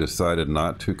doctors. We decided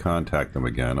not to contact them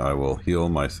again. I will heal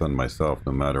my son myself,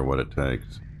 no matter what it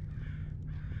takes.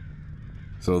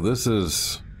 So this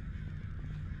is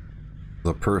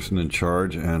the person in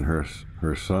charge and her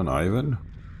son, Ivan?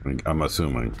 I'm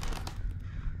assuming.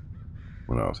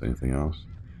 What else? Anything else?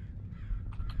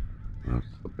 That's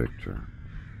the picture.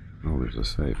 Oh, there's a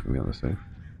safe. We got the safe.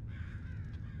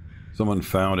 Someone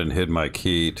found and hid my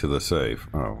key to the safe.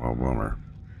 Oh, well, bummer.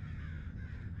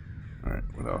 Alright,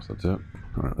 what else? That's it?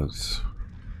 Alright, let's...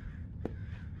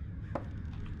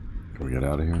 Can we get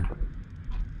out of here?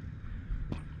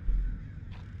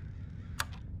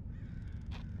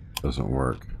 Doesn't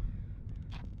work.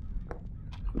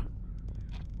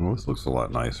 Well, this looks a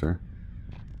lot nicer.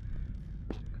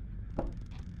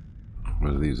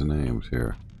 What are these names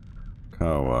here?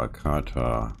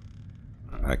 Kata.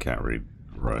 I can't read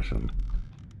Russian.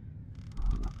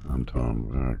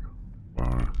 Anton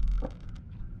Bar.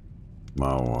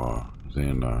 Mawa.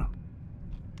 Zena.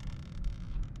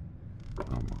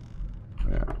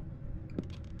 Yeah.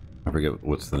 I forget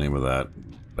what's the name of that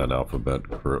alphabet.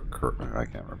 I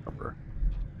can't remember.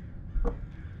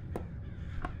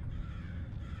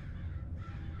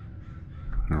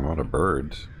 There are a lot of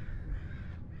birds.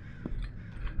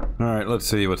 Alright, let's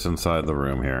see what's inside the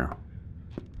room here.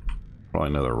 Probably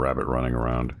another rabbit running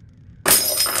around.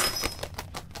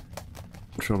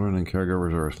 Children and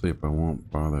caregivers are asleep. I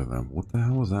won't bother them. What the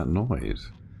hell was that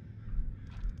noise?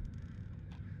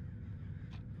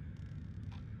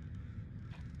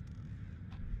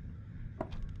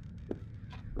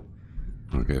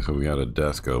 Okay, so we got a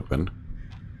desk open.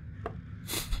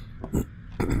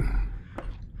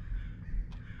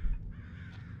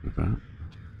 Okay.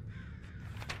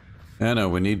 Anna,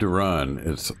 we need to run.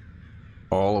 It's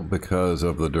all because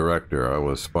of the director. I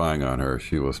was spying on her.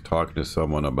 She was talking to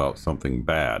someone about something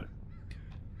bad.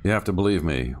 You have to believe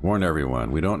me. Warn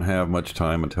everyone. We don't have much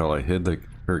time until I hid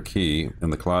her key in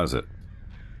the closet.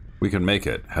 We can make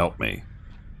it. Help me.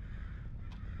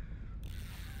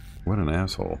 What an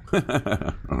asshole.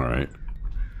 Alright.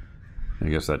 I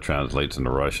guess that translates into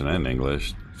Russian and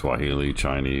English. Swahili,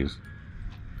 Chinese.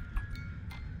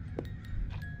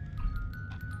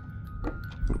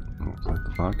 Oh, is that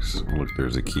the box? Oh, look,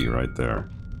 there's a key right there.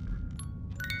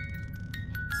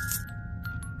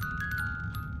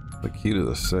 The key to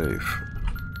the safe.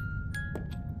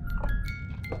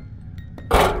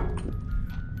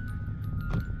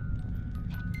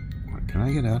 Can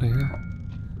I get out of here?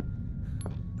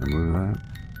 I move that?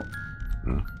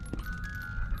 No.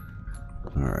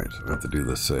 Alright, so we have to do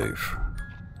the safe.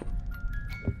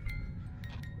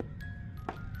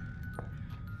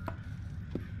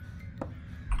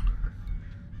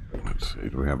 Let's see,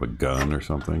 do we have a gun or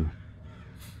something?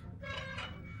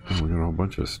 Oh, we got a whole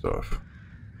bunch of stuff.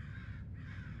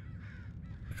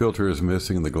 The filter is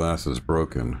missing, the glass is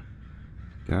broken.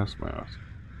 Gas mask.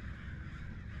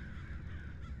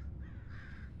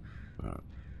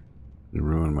 You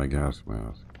ruined my gas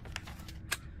mask.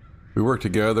 We worked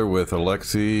together with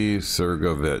Alexei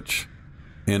Sergovich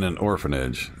in an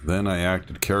orphanage. Then I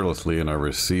acted carelessly and I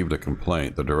received a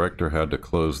complaint. The director had to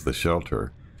close the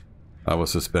shelter. I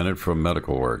was suspended from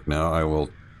medical work. Now I will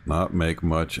not make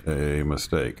much a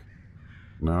mistake.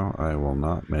 Now I will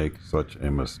not make such a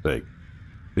mistake.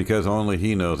 Because only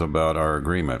he knows about our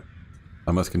agreement.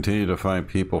 I must continue to find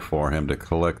people for him to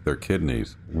collect their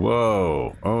kidneys.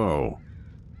 Whoa! Oh.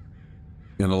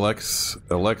 And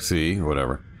Alexei,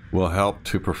 whatever, will help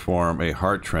to perform a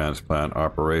heart transplant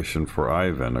operation for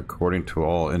Ivan. According to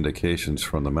all indications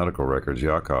from the medical records,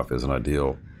 Yakov is an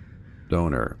ideal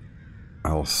donor.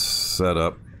 I'll set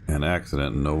up an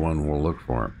accident and no one will look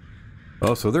for him.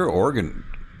 Oh, so they're organ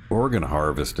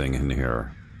harvesting in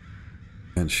here.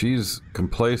 And she's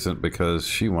complacent because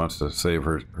she wants to save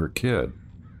her kid.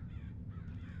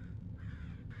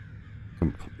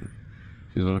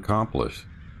 She's an accomplice.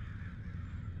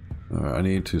 I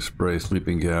need to spray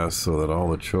sleeping gas so that all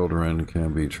the children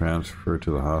can be transferred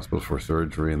to the hospital for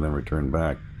surgery and then returned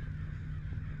back.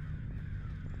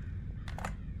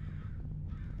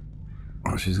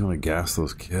 Oh, she's gonna gas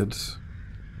those kids?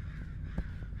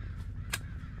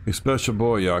 A special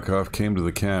boy, Yakov, came to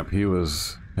the camp. He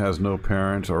has no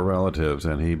parents or relatives,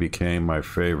 and he became my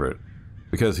favorite.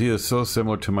 Because he is so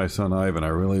similar to my son Ivan, I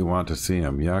really want to see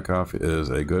him. Yakov is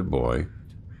a good boy.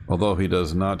 Although he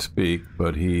does not speak,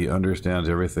 but he understands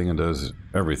everything and does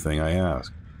everything I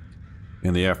ask.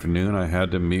 In the afternoon, I had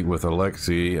to meet with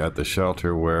Alexei at the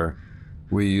shelter where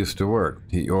we used to work.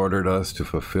 He ordered us to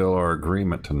fulfill our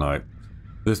agreement tonight.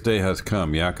 This day has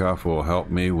come. Yakov will help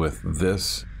me with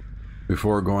this.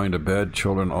 Before going to bed,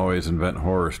 children always invent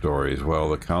horror stories. Well,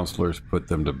 the counselors put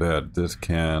them to bed. This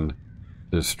can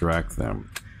distract them.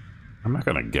 I'm not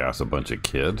going to gas a bunch of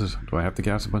kids. Do I have to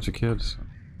gas a bunch of kids?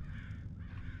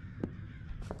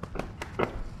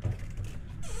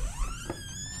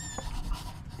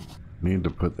 Need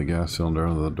to put the gas cylinder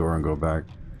under the door and go back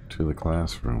to the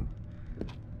classroom.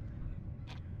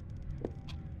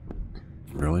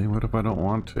 Really? What if I don't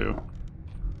want to?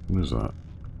 What is that?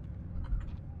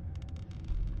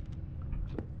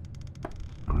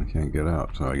 I can't get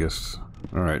out, so I guess...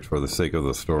 Alright, for the sake of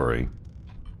the story.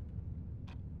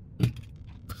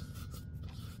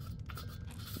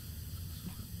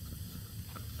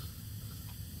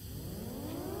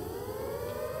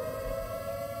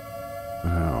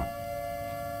 Wow.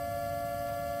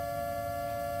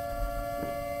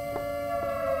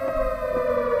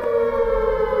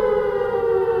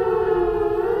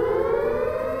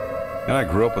 And I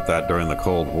grew up with that during the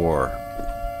Cold War.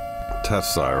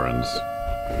 Test sirens.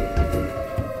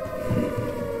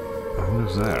 What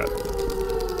is that?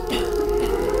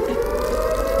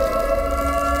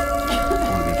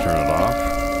 Want to turn it off?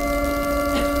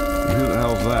 Who the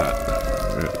hell's that?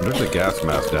 There's a gas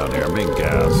mask down here. I'm being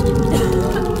gassed.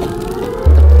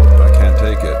 I can't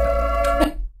take it.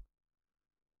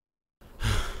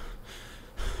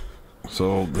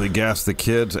 So they gassed the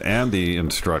kids and the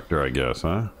instructor, I guess,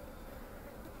 huh?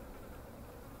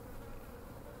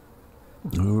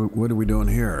 What are we doing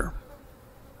here?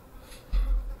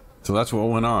 So that's what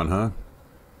went on, huh?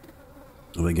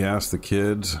 They gassed the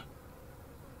kids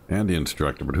and the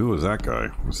instructor, but who was that guy?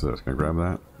 What's this? Can I grab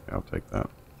that? Yeah, I'll take that.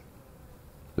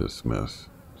 Dismiss.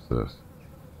 What's this?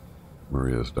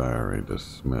 Maria's diary.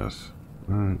 Dismiss.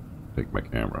 Alright. Take my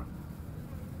camera.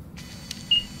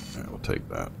 Yeah, we'll take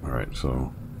that. Alright,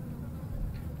 so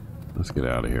let's get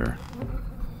out of here.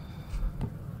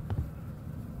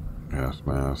 Gas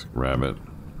mask, rabbit,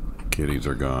 kitties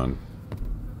are gone.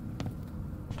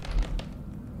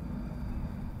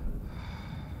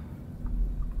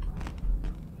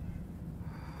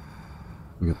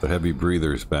 We got the heavy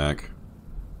breathers back.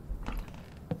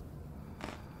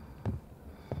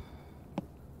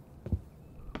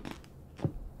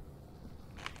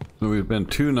 So we've been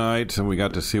 2 nights and we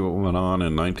got to see what went on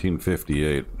in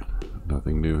 1958.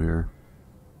 Nothing new here.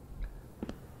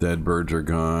 Dead birds are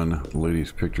gone, the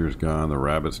lady's picture's gone, the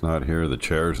rabbit's not here, the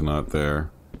chair's not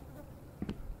there.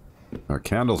 Our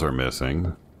candles are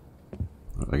missing.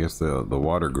 I guess the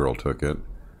water girl took it.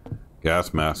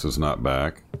 Gas mask is not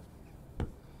back.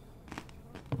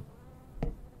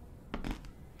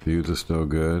 Fuse is still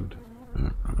good. Yeah,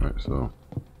 alright, so.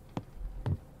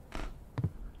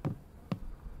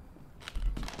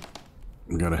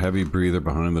 We got a heavy breather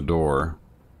behind the door.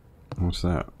 What's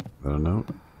that? Is that a note?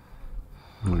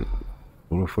 Look,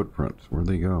 little footprints. Where'd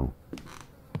they go?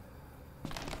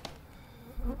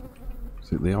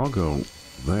 See, they all go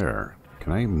there.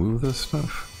 Can I move this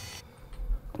stuff?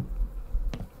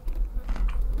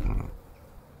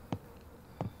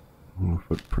 Little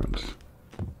footprints.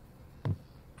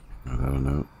 Is that a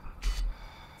note?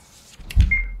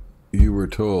 You were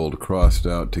told, crossed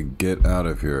out, to get out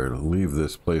of here. Leave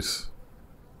this place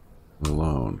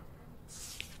alone.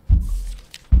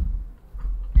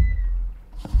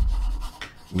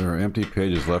 There are empty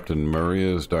pages left in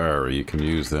Maria's diary. You can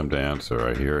use them to answer.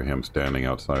 I hear him standing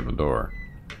outside the door.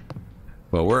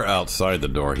 Well, we're outside the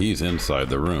door. He's inside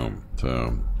the room.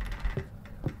 So,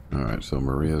 alright, so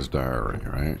Maria's diary,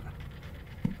 right?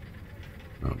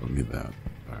 No, don't need that.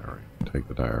 Diary. Take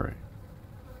the diary.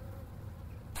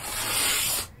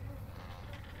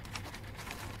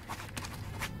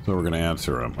 So we're going to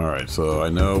answer him. Alright, so I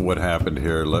know what happened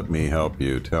here. Let me help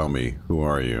you. Tell me, who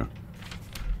are you?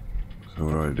 So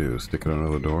what do I do? Stick it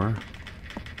under the door?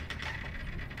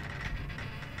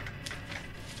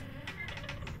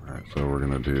 Alright, so we're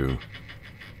going to do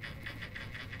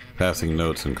passing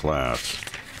notes in class.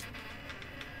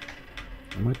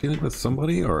 Am I dealing with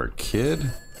somebody or a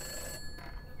kid?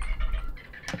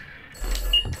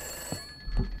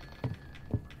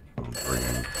 Phone's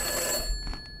ringing.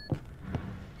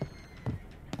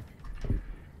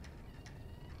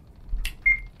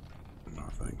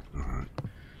 Nothing. Alright.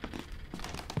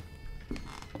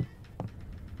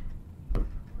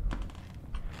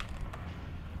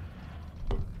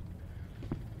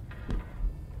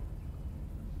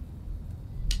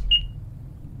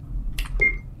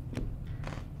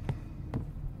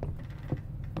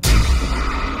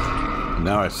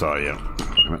 Now I saw you.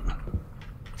 I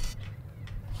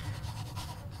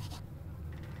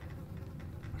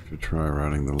should try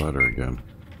writing the letter again.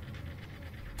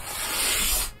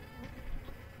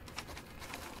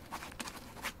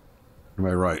 Am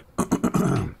I right?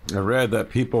 I read that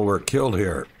people were killed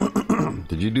here.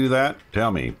 Did you do that?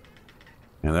 Tell me.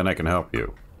 And then I can help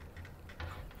you.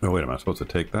 Oh, wait, am I supposed to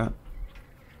take that?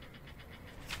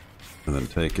 And then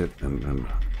take it and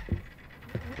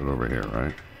put it over here,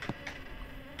 right?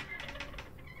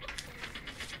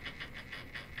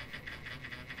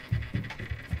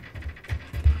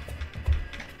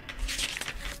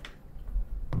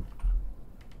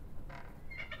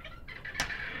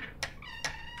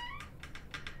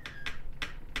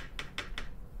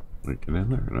 Get in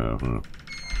there? No, no.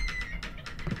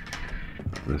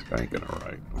 This guy ain't gonna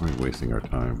write. We're wasting our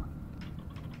time.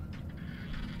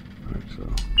 Alright, so.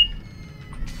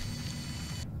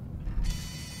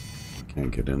 I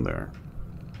can't get in there.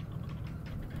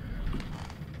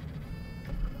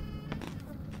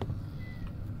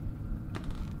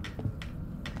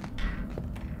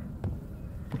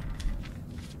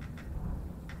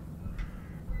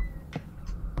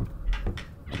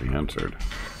 He answered.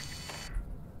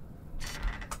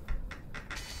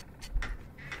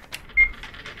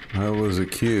 I was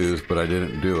accused, but I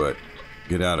didn't do it.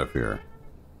 Get out of here.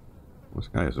 This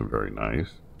guy isn't very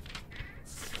nice.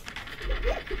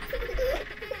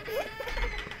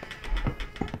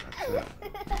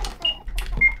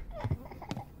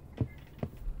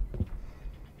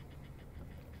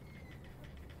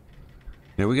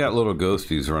 Yeah, we got little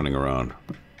ghosties running around.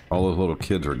 All those little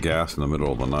kids are gassed in the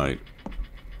middle of the night.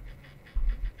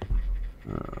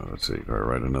 Let's see, do I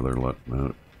write another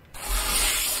note?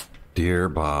 Dear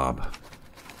Bob.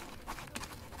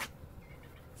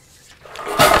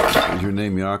 Is your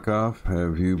name Yakov?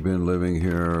 Have you been living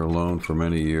here alone for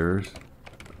many years?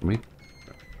 Me?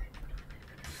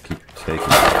 Keep taking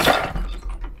it.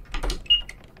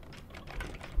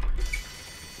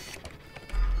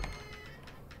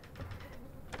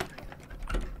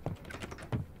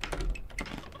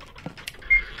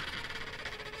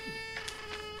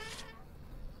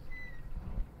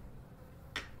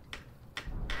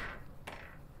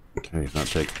 Okay, he's not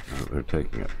taking. Oh, they're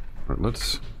taking it. All right,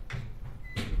 let's.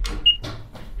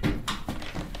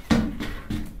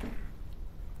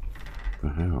 What the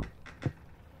hell?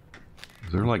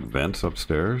 Is there like vents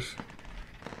upstairs?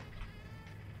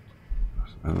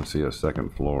 I don't see a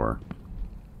second floor.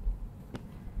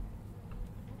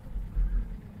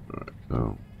 All right,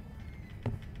 so.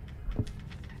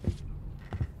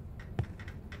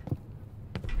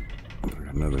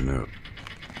 Another note.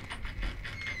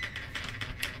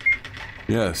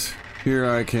 Yes, Here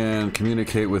I can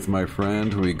communicate with my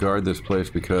friend. We guard this place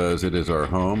because it is our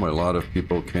home. A lot of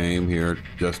people came here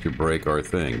just to break our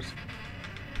things.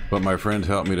 But my friends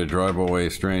helped me to drive away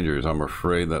strangers. I'm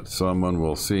afraid that someone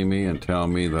will see me and tell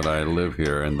me that I live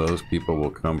here, and those people will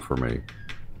come for me.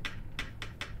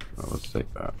 Well, let's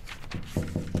take that.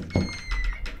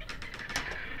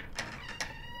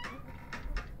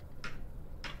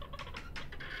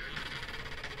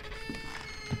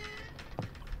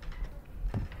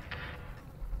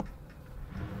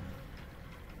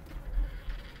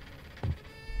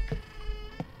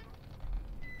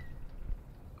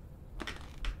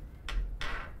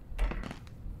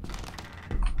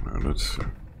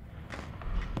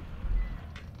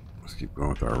 Let's keep going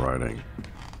with our writing.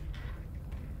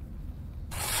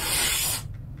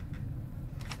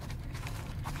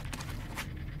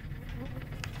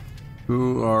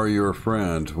 Who are your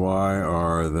friends? Why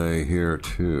are they here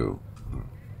too?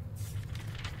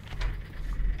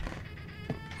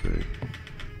 Okay.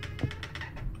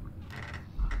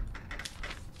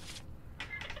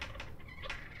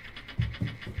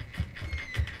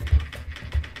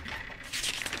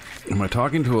 Am I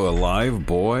talking to a live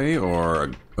boy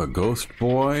or a ghost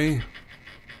boy?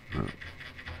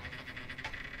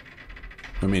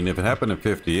 I mean, if it happened in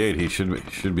 '58, he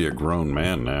should be a grown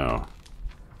man now.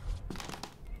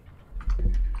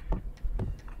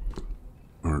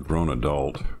 Or a grown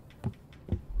adult.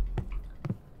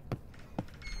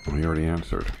 Oh, he already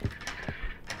answered.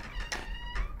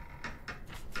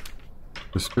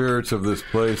 The spirits of this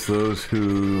place, those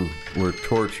who were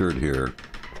tortured here.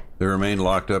 They remained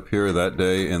locked up here that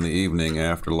day in the evening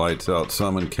after lights out.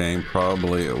 Someone came.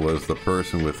 Probably it was the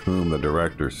person with whom the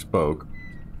director spoke.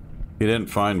 He didn't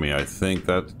find me. I think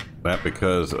that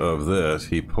because of this,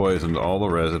 he poisoned all the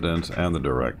residents and the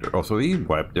director. Oh, so he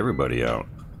wiped everybody out.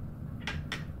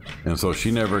 And so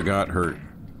she never got her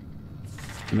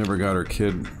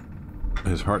kid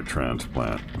his heart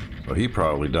transplant. So he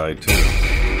probably died too.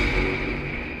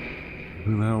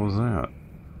 Who the hell was that?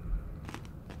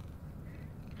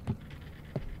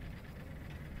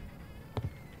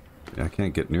 I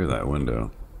can't get near that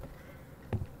window.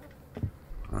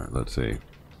 Alright, let's see.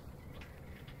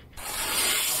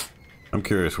 I'm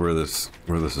curious where this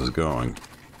is going.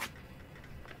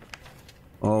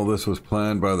 All this was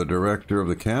planned by the director of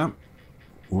the camp?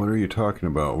 What are you talking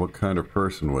about? What kind of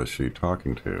person was she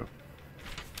talking to?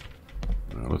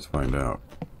 Let's find out.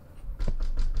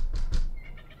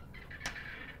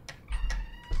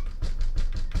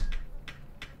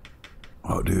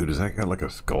 Oh, dude, does that guy like a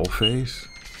skull face?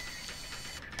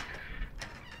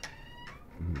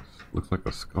 Looks like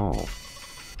a skull.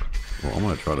 Well, I'm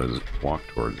gonna try to just walk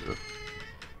towards it.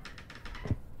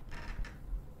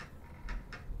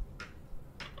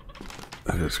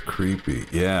 That is creepy.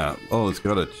 Yeah. Oh, it's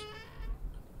got a...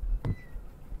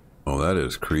 Oh, that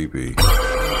is creepy.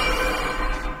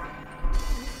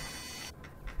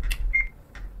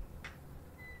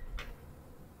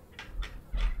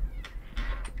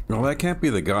 Well, that can't be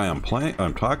the guy I'm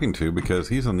talking to because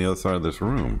he's on the other side of this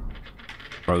room.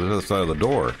 Or the other side of the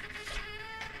door.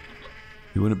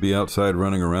 He wouldn't be outside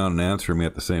running around and answering me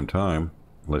at the same time.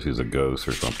 Unless he's a ghost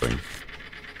or something.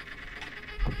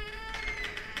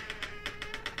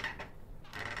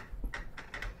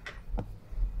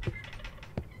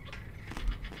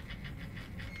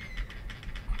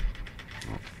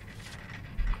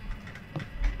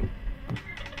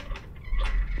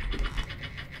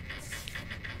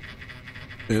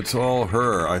 It's all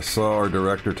her. I saw our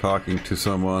director talking to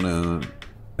someone in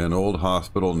an old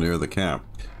hospital near the camp.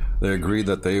 They agreed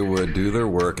that they would do their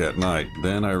work at night.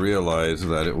 Then I realized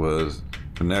that it was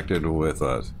connected with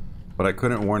us. But I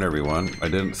couldn't warn everyone. I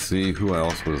didn't see who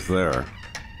else was there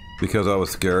because I was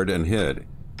scared and hid.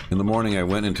 In the morning I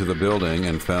went into the building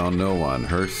and found no one.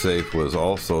 Her safe was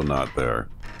also not there.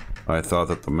 I thought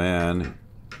that the man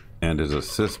and his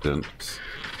assistants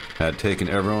had taken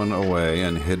everyone away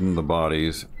and hidden the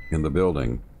bodies in the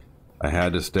building. I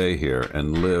had to stay here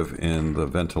and live in the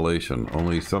ventilation,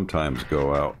 only sometimes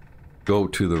go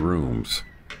to the rooms.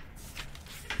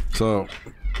 So,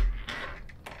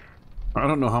 I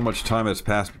don't know how much time has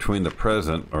passed between the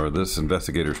present, or this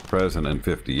investigator's present, and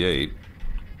 '58,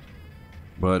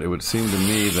 but it would seem to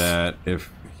me that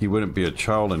if he wouldn't be a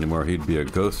child anymore, he'd be a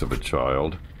ghost of a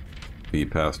child. He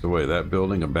passed away. That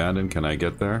building abandoned, can I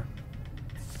get there?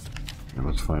 Yeah,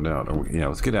 let's find out. Yeah,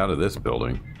 let's get out of this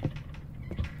building.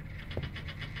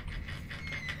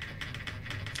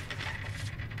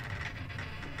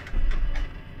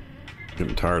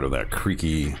 Getting tired of that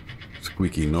creaky,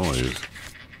 squeaky noise.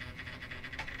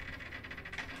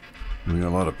 We got a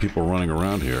lot of people running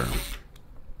around here.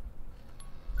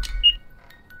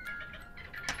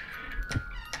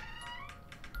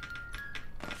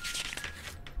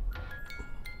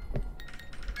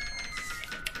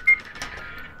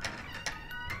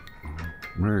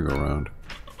 merry-go-round.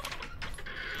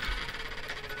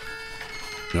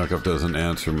 Yakov doesn't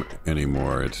answer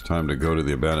anymore. It's time to go to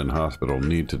the abandoned hospital.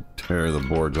 Need to tear the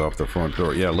boards off the front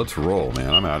door. Yeah, let's roll,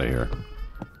 man. I'm out of here.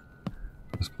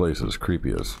 This place is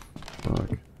creepy as fuck.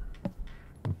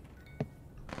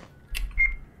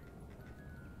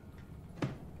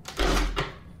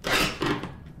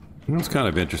 It's kind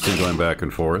of interesting going back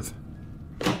and forth.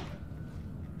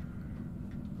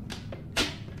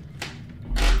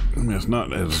 I mean, it's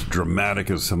not as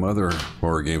dramatic as some other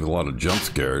horror games with a lot of jump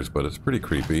scares, but it's pretty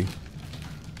creepy.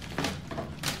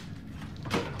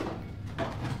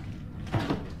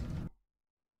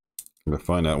 I'm gonna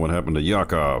find out what happened to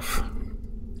Yakov.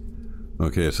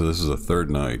 Okay, so this is the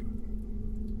third night.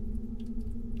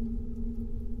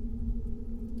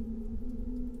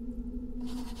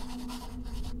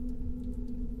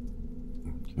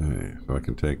 Okay, so I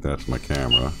can take that's my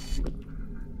camera.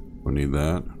 We'll need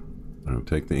that. I'll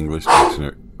take the English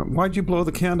dictionary. Why'd you blow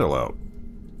the candle out?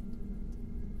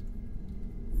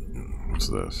 What's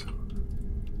this?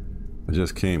 I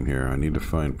just came here. I need to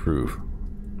find proof.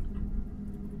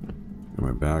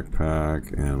 My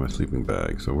backpack and my sleeping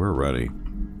bag. So we're ready.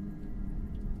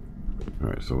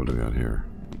 Alright, so what do we got here?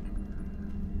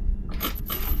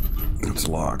 It's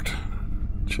locked.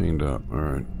 Chained up.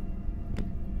 Alright.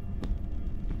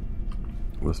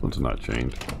 This one's not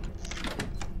chained.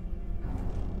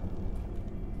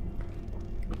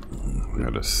 We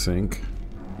got a sink.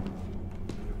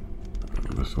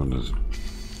 This one is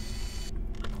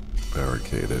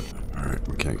barricaded. Alright,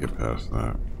 we can't get past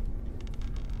that.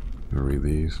 Can I read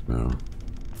these? No.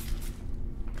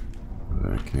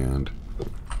 That can't.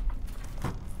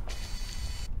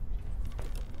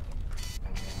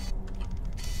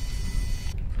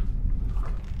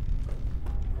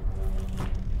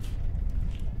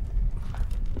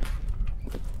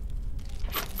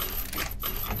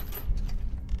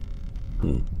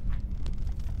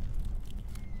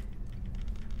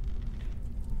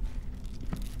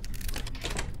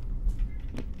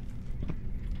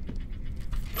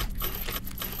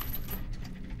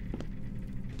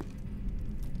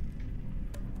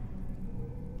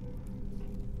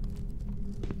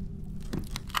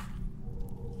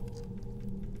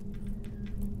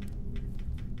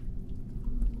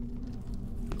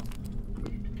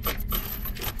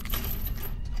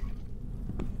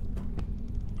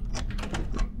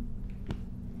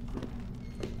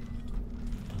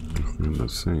 In the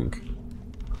sink.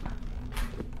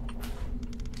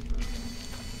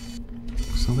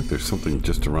 Sounds like there's something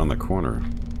just around the corner.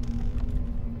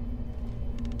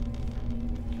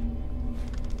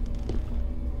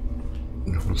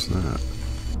 What's that?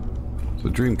 It's a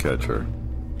dream catcher.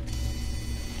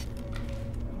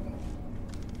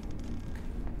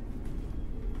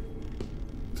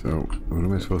 So, what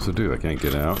am I supposed to do? I can't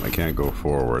get out, I can't go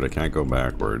forward, I can't go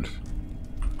backwards.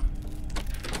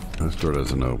 This door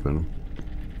doesn't open.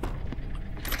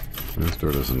 This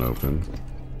door doesn't open.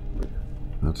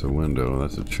 That's a window,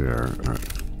 that's a chair.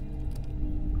 Alright.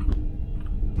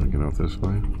 Can I get out this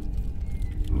way?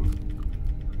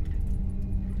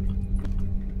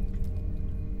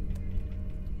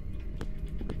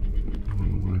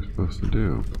 What am I supposed to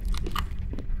do?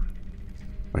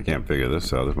 I can't figure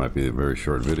this out. This might be a very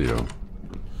short video.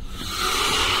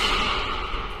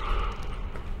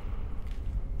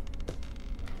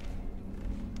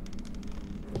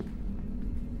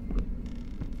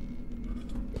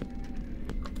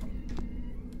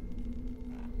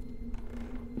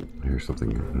 Here's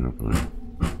something opening.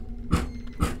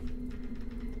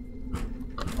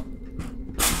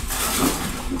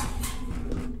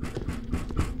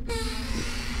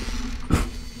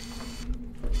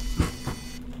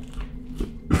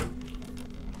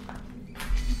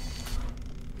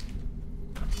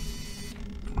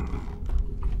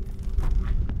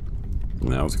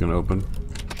 Now it's gonna open.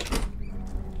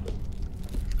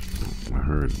 I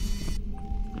heard.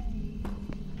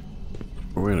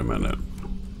 Wait a minute.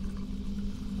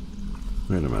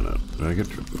 Wait a minute. Did I get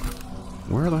to...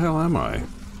 Where the hell am I?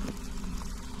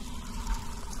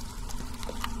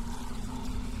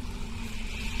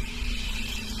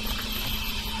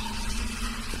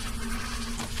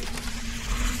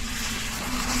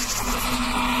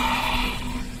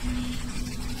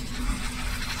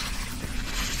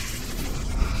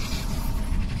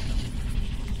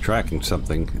 Tracking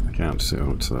something. I can't see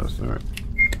what's this. All right.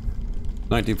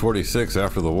 1946,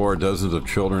 after the war, dozens of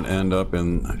children end up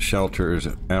in shelters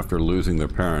after losing their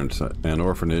parents. An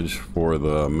orphanage for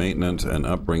the maintenance and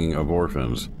upbringing of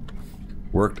orphans.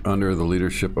 Worked under the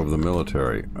leadership of the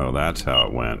military. Oh, that's how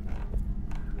it went.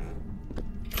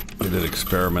 They did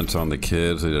experiments on the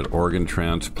kids. They did organ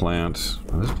transplants.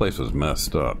 This place was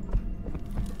messed up.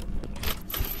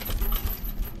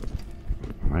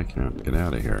 I can't get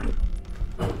out of here.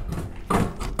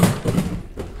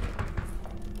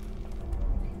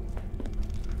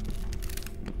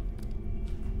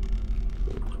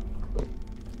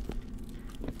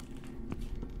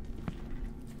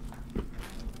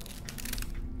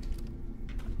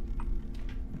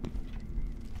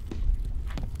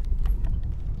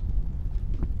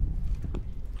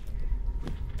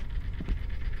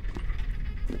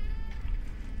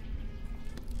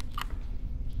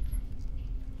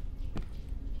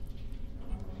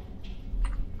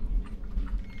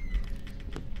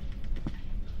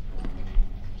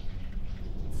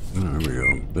 There we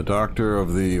go. The doctor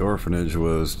of the orphanage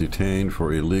was detained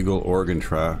for illegal organ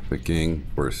trafficking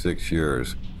for 6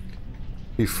 years.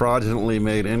 He fraudulently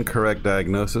made incorrect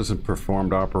diagnoses and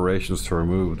performed operations to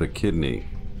remove the kidney.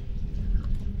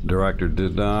 The director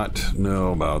did not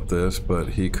know about this, but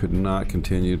he could not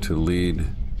continue to lead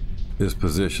his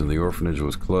position. The orphanage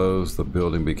was closed. The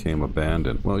building became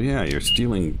abandoned. Well, yeah, you're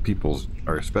stealing people's,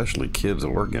 or especially kids'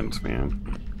 organs, man.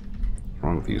 What's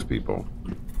wrong with these people?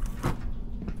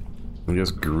 I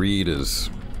guess greed is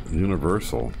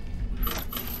universal.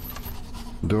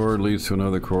 Door leads to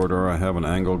another corridor. I have an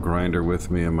angle grinder with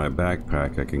me in my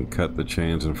backpack. I can cut the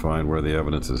chains and find where the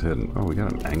evidence is hidden. Oh, we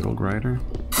got an angle grinder?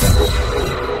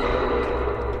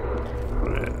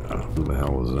 Yeah, who the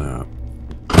hell was that?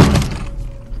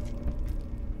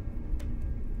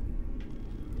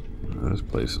 This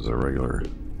place is a regular...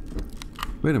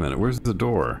 Wait a minute, where's the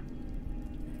door?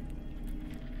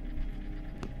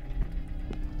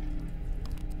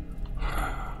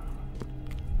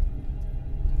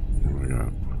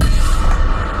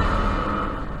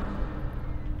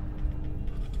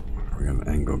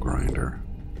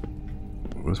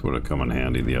 This would have come in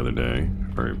handy the other day.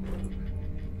 Very...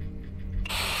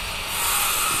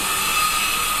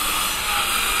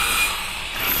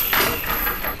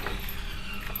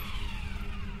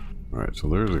 Alright, so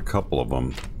there's a couple of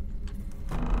them.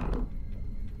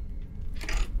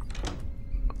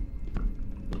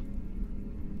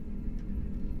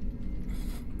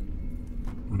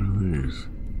 What are these?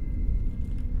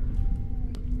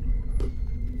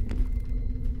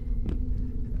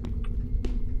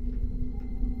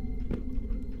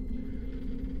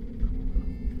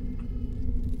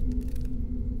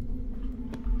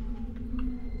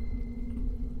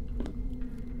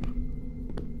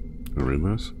 Read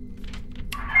this.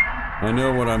 I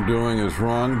know what I'm doing is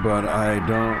wrong, but I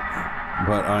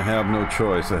have no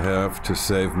choice. I have to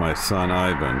save my son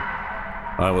Ivan.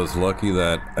 I was lucky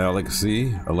that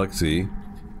Alexei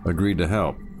agreed to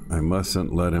help. I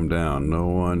mustn't let him down. No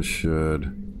one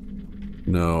should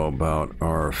know about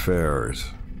our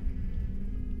affairs.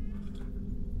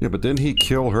 Yeah, but didn't he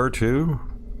kill her too?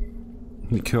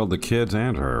 He killed the kids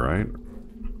and her, right?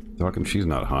 How come she's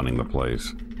not haunting the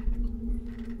place?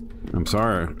 I'm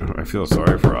sorry. I feel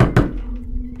sorry for Ivan.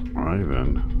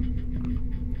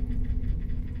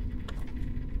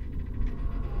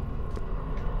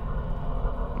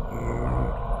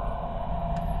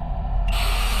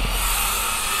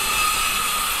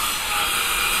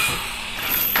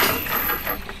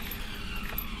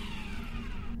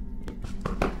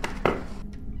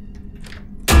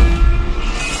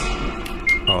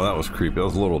 Oh, that was creepy. That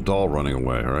was a little doll running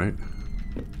away, right?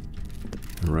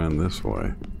 It ran this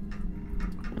way.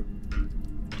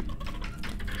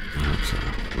 That's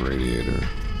a radiator.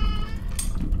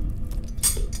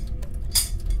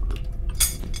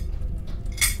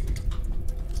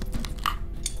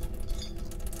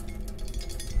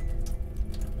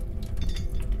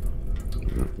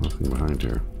 Nothing behind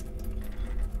here.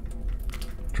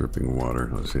 Dripping water.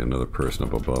 Let's see, another person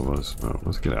up above us. Oh,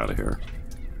 let's get out of here.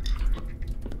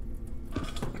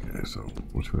 Okay, so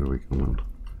which way do we come in?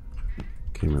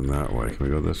 Came in that way. Can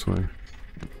we go this way?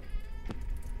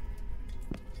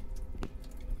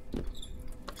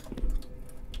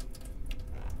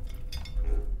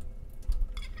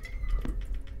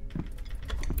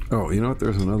 Oh, you know what?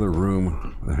 There's another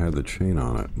room that had the chain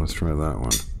on it. Let's try that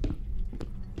one.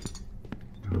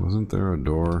 Wasn't there a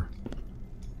door?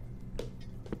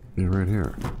 Yeah, right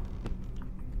here.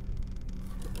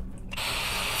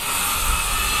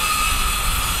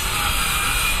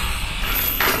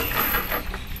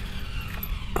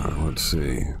 Let's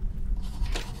see.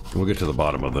 We'll get to the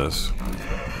bottom of this.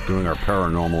 Doing our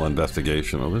paranormal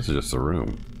investigation. Oh, this is just a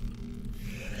room.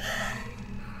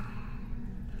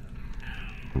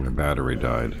 My battery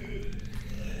died.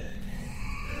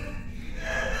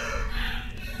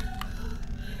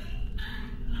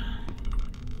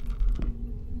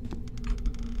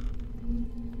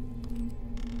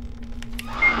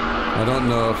 I don't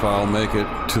know if I'll make it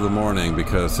to the morning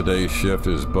because today's shift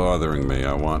is bothering me.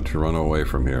 I want to run away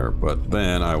from here, but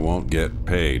then I won't get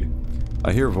paid.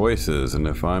 I hear voices, and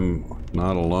if I'm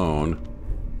not alone,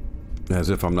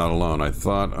 as if I'm not alone, I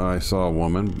thought I saw a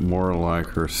woman, more like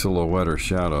her silhouette or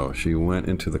shadow. She went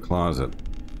into the closet.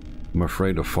 I'm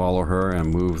afraid to follow her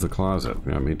and move the closet.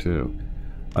 Yeah, me too.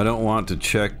 I don't want to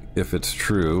check if it's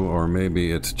true, or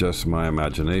maybe it's just my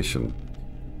imagination,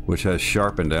 which has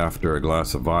sharpened after a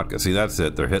glass of vodka. See, that's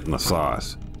it. They're hitting the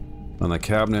sauce. On the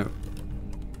cabinet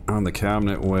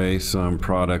weigh some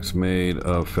products made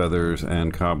of feathers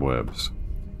and cobwebs.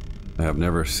 I have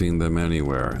never seen them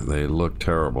anywhere. They look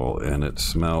terrible, and it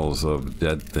smells of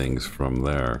dead things from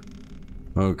there.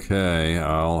 Okay,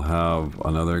 I'll have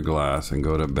another glass and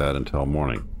go to bed until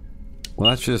morning.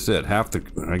 Well, that's just it.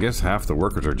 I guess half the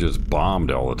workers are just bombed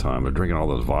all the time. They're drinking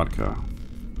all this vodka.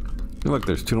 Look,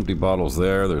 there's 2 empty bottles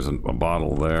there. There's a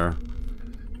bottle there.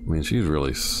 I mean, she's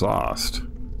really sauced. All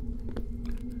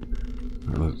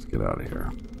right, let's get out of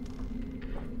here.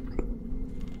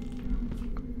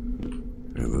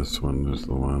 Okay, this one is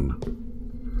the one.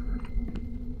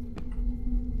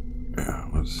 Yeah,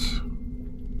 let's...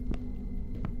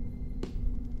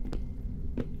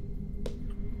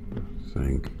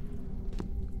 Sink.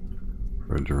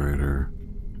 Refrigerator.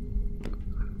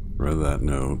 Read that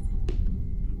note.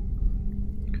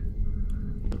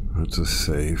 It's a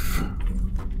safe.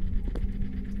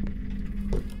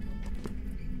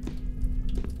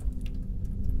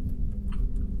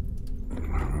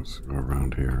 Let's go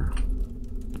around here.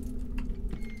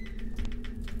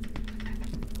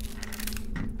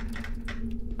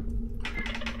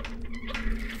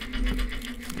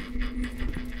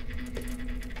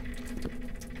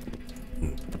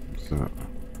 So,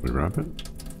 we grab it?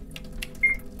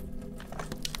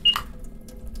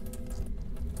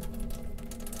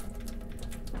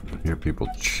 I hear people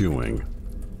chewing.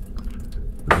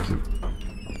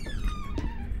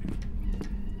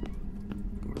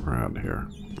 Around here.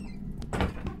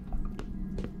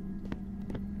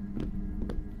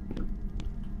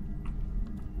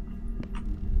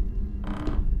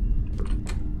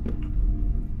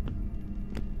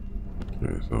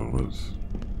 Okay, so let's...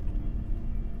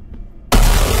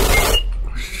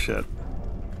 Oh, shit.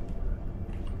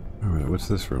 Alright, what's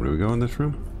this room? Do we go in this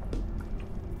room?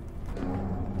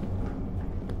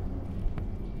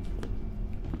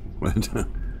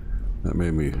 That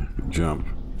made me jump.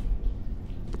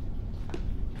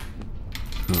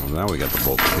 Oh, now we got the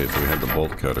bolt. Okay, so we had the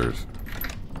bolt cutters.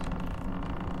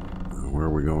 Where are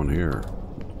we going here?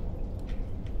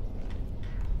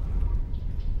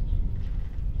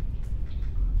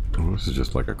 Oh, this is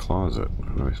just like a closet.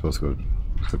 Am I supposed to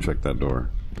go check that door?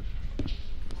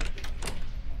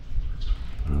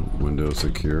 Window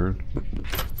secured.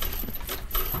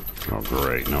 Oh,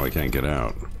 great. Now we can't get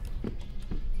out.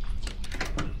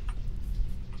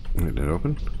 Did it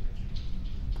open?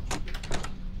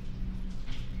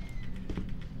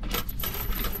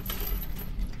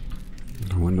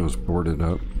 The window's boarded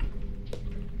up.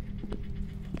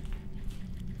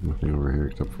 Nothing over here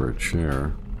except for a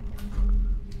chair.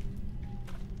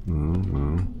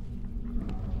 No.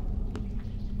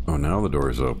 Oh, now the door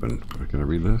is open. Can I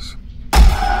read this? What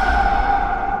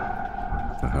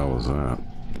the hell was that?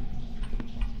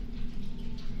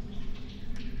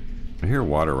 I hear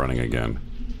water running again.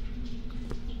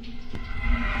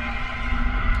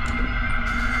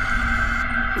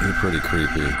 They're pretty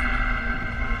creepy.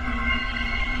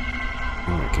 Oh,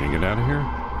 I can't get out of here?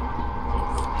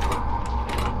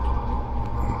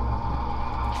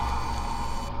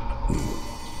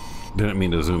 Didn't mean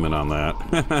to zoom in on that.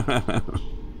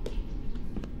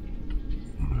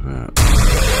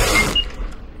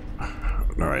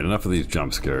 Alright, enough of these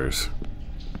jump scares.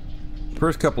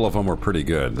 First couple of them were pretty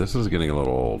good. This is getting a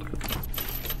little old.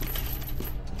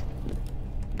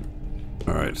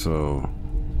 Alright, so...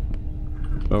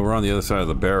 Oh, we're on the other side of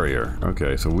the barrier.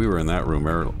 Okay, so we were in that room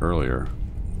earlier.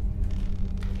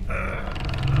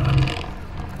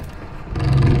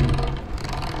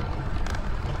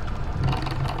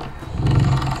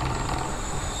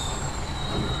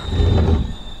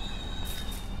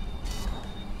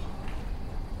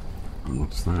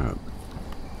 What's that?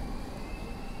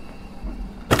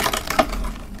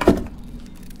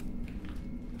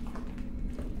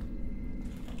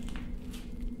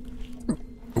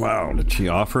 Wow, did she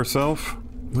off herself?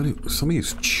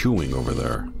 Somebody's chewing over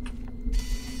there.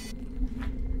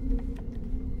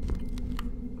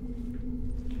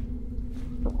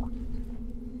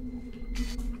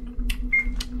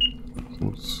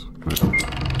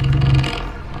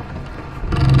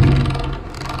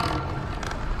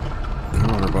 How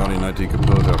would her body not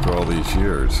decompose after all these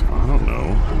years? I don't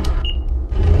know.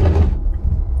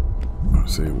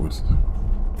 Let's see, what is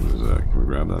that? Can we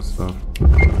grab that stuff?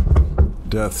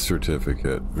 Death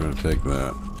certificate. We're gonna take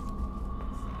that.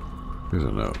 Here's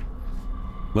a note.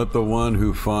 Let the one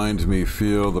who finds me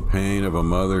feel the pain of a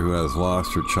mother who has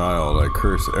lost her child. I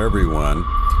curse everyone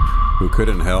who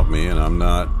couldn't help me, and I'm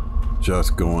not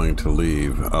just going to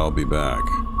leave. I'll be back.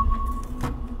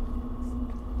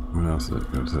 What else is it?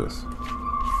 What's this?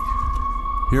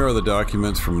 Here are the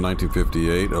documents from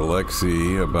 1958.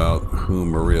 Alexei, about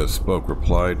whom Maria spoke,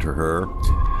 replied to her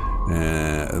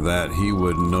that he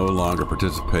would no longer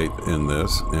participate in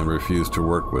this and refused to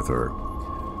work with her.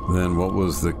 Then what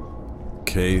was the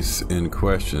case in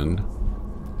question,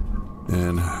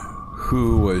 and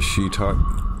who was she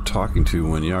talking to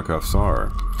when Yakov saw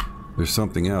her? There's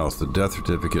something else. The death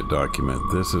certificate document.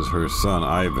 This is her son,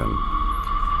 Ivan.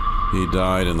 He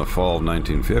died in the fall of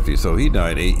 1950, so he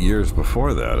died 8 years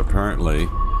before that. Apparently,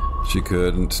 she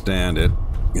couldn't stand it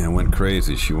and went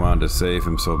crazy. She wanted to save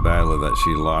him so badly that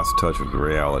she lost touch with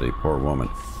reality. Poor woman.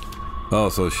 Oh,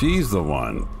 so she's the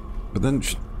one. But then,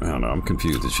 I don't know, I'm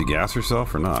confused. Did she gas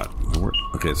herself or not?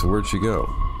 Okay, so where'd she go?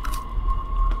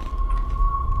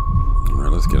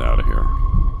 Alright, let's get out of here.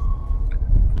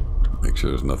 Make sure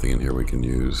there's nothing in here we can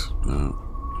use. No.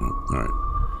 Alright.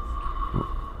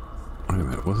 Wait a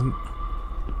minute, wasn't...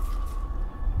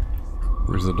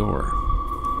 Where's the door?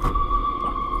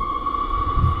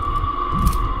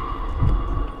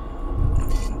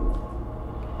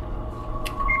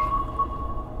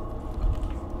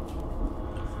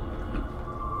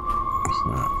 What's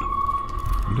that?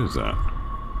 What is that?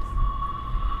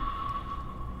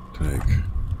 Take.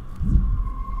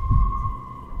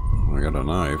 I got a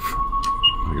knife.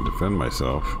 I can defend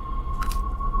myself.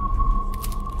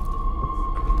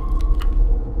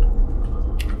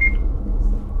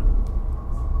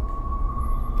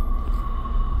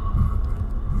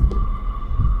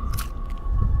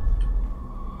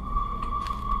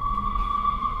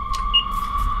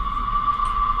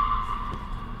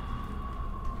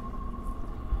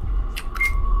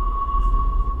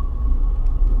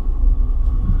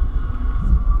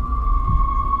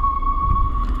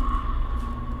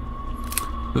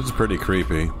 This is pretty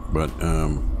creepy, but,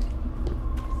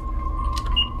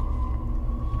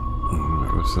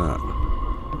 what's that?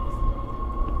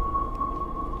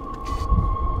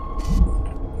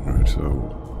 Alright, so,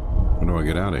 how do I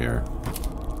get out of here?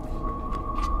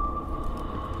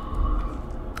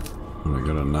 I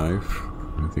got a knife.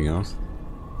 Anything else?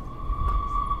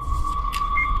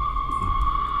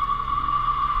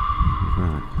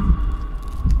 Back.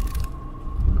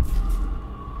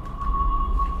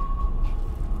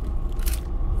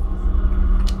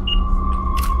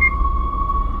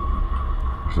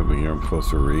 Something here I'm supposed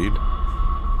to read.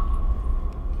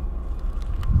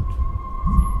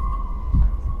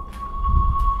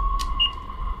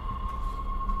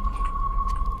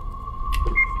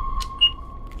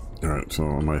 Alright, so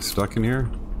am I stuck in here?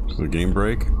 Does the game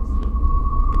break?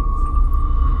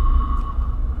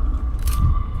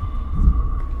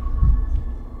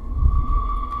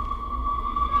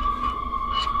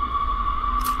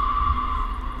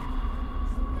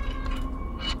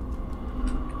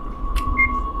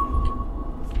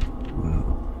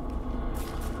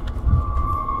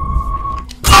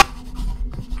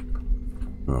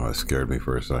 Scared me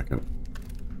for a second.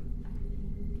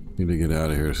 Need to get out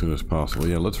of here as soon as possible.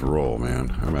 Yeah, let's roll,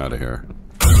 man. I'm out of here.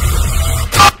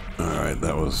 Alright,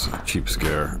 that was a cheap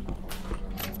scare.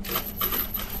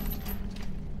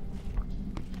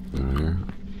 Here.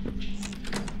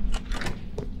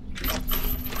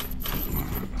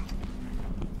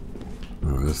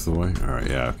 Oh, this is the way? Alright,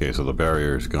 yeah, okay, so the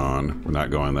barrier's gone. We're not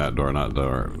going that door, not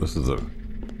door. This is the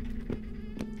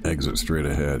exit straight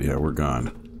ahead. Yeah, we're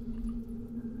gone.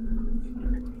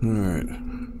 Alright.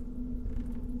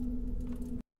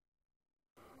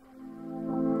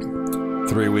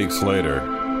 Three weeks later.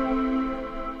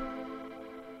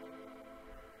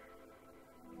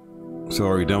 So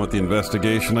are we done with the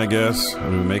investigation, I guess?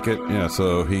 Did we make it? Yeah,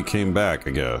 so he came back, I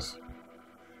guess.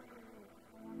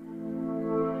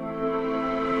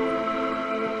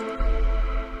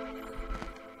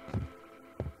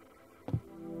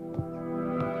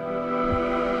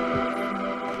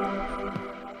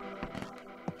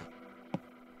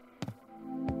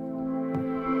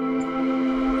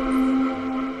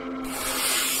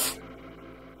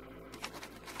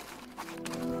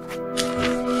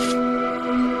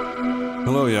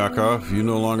 Hello, Yakov. You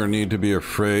no longer need to be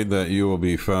afraid that you will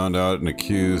be found out and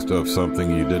accused of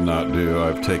something you did not do.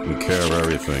 I've taken care of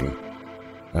everything.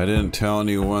 I didn't tell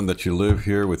anyone that you live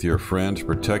here with your friends.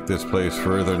 Protect this place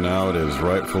further. Now it is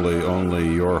rightfully only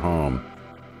your home.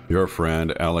 Your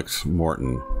friend, Alex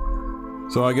Morton.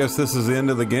 So I guess this is the end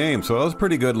of the game. So that was a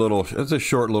pretty good little... It's a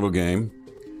short little game.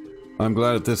 I'm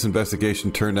glad that this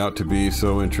investigation turned out to be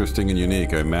so interesting and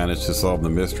unique. I managed to solve the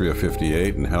mystery of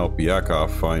 58 and help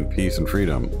Yakov find peace and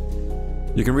freedom.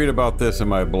 You can read about this in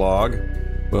my blog,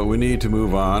 but we need to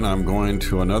move on. I'm going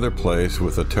to another place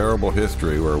with a terrible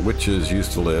history where witches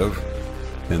used to live,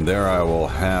 and there I will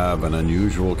have an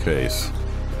unusual case.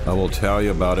 I will tell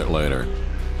you about it later.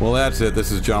 Well, that's it.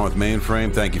 This is John with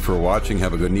Mainframe. Thank you for watching.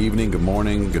 Have a good evening, good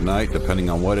morning, good night, depending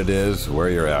on what it is, where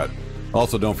you're at.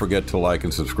 Also, don't forget to like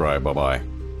and subscribe. Bye-bye.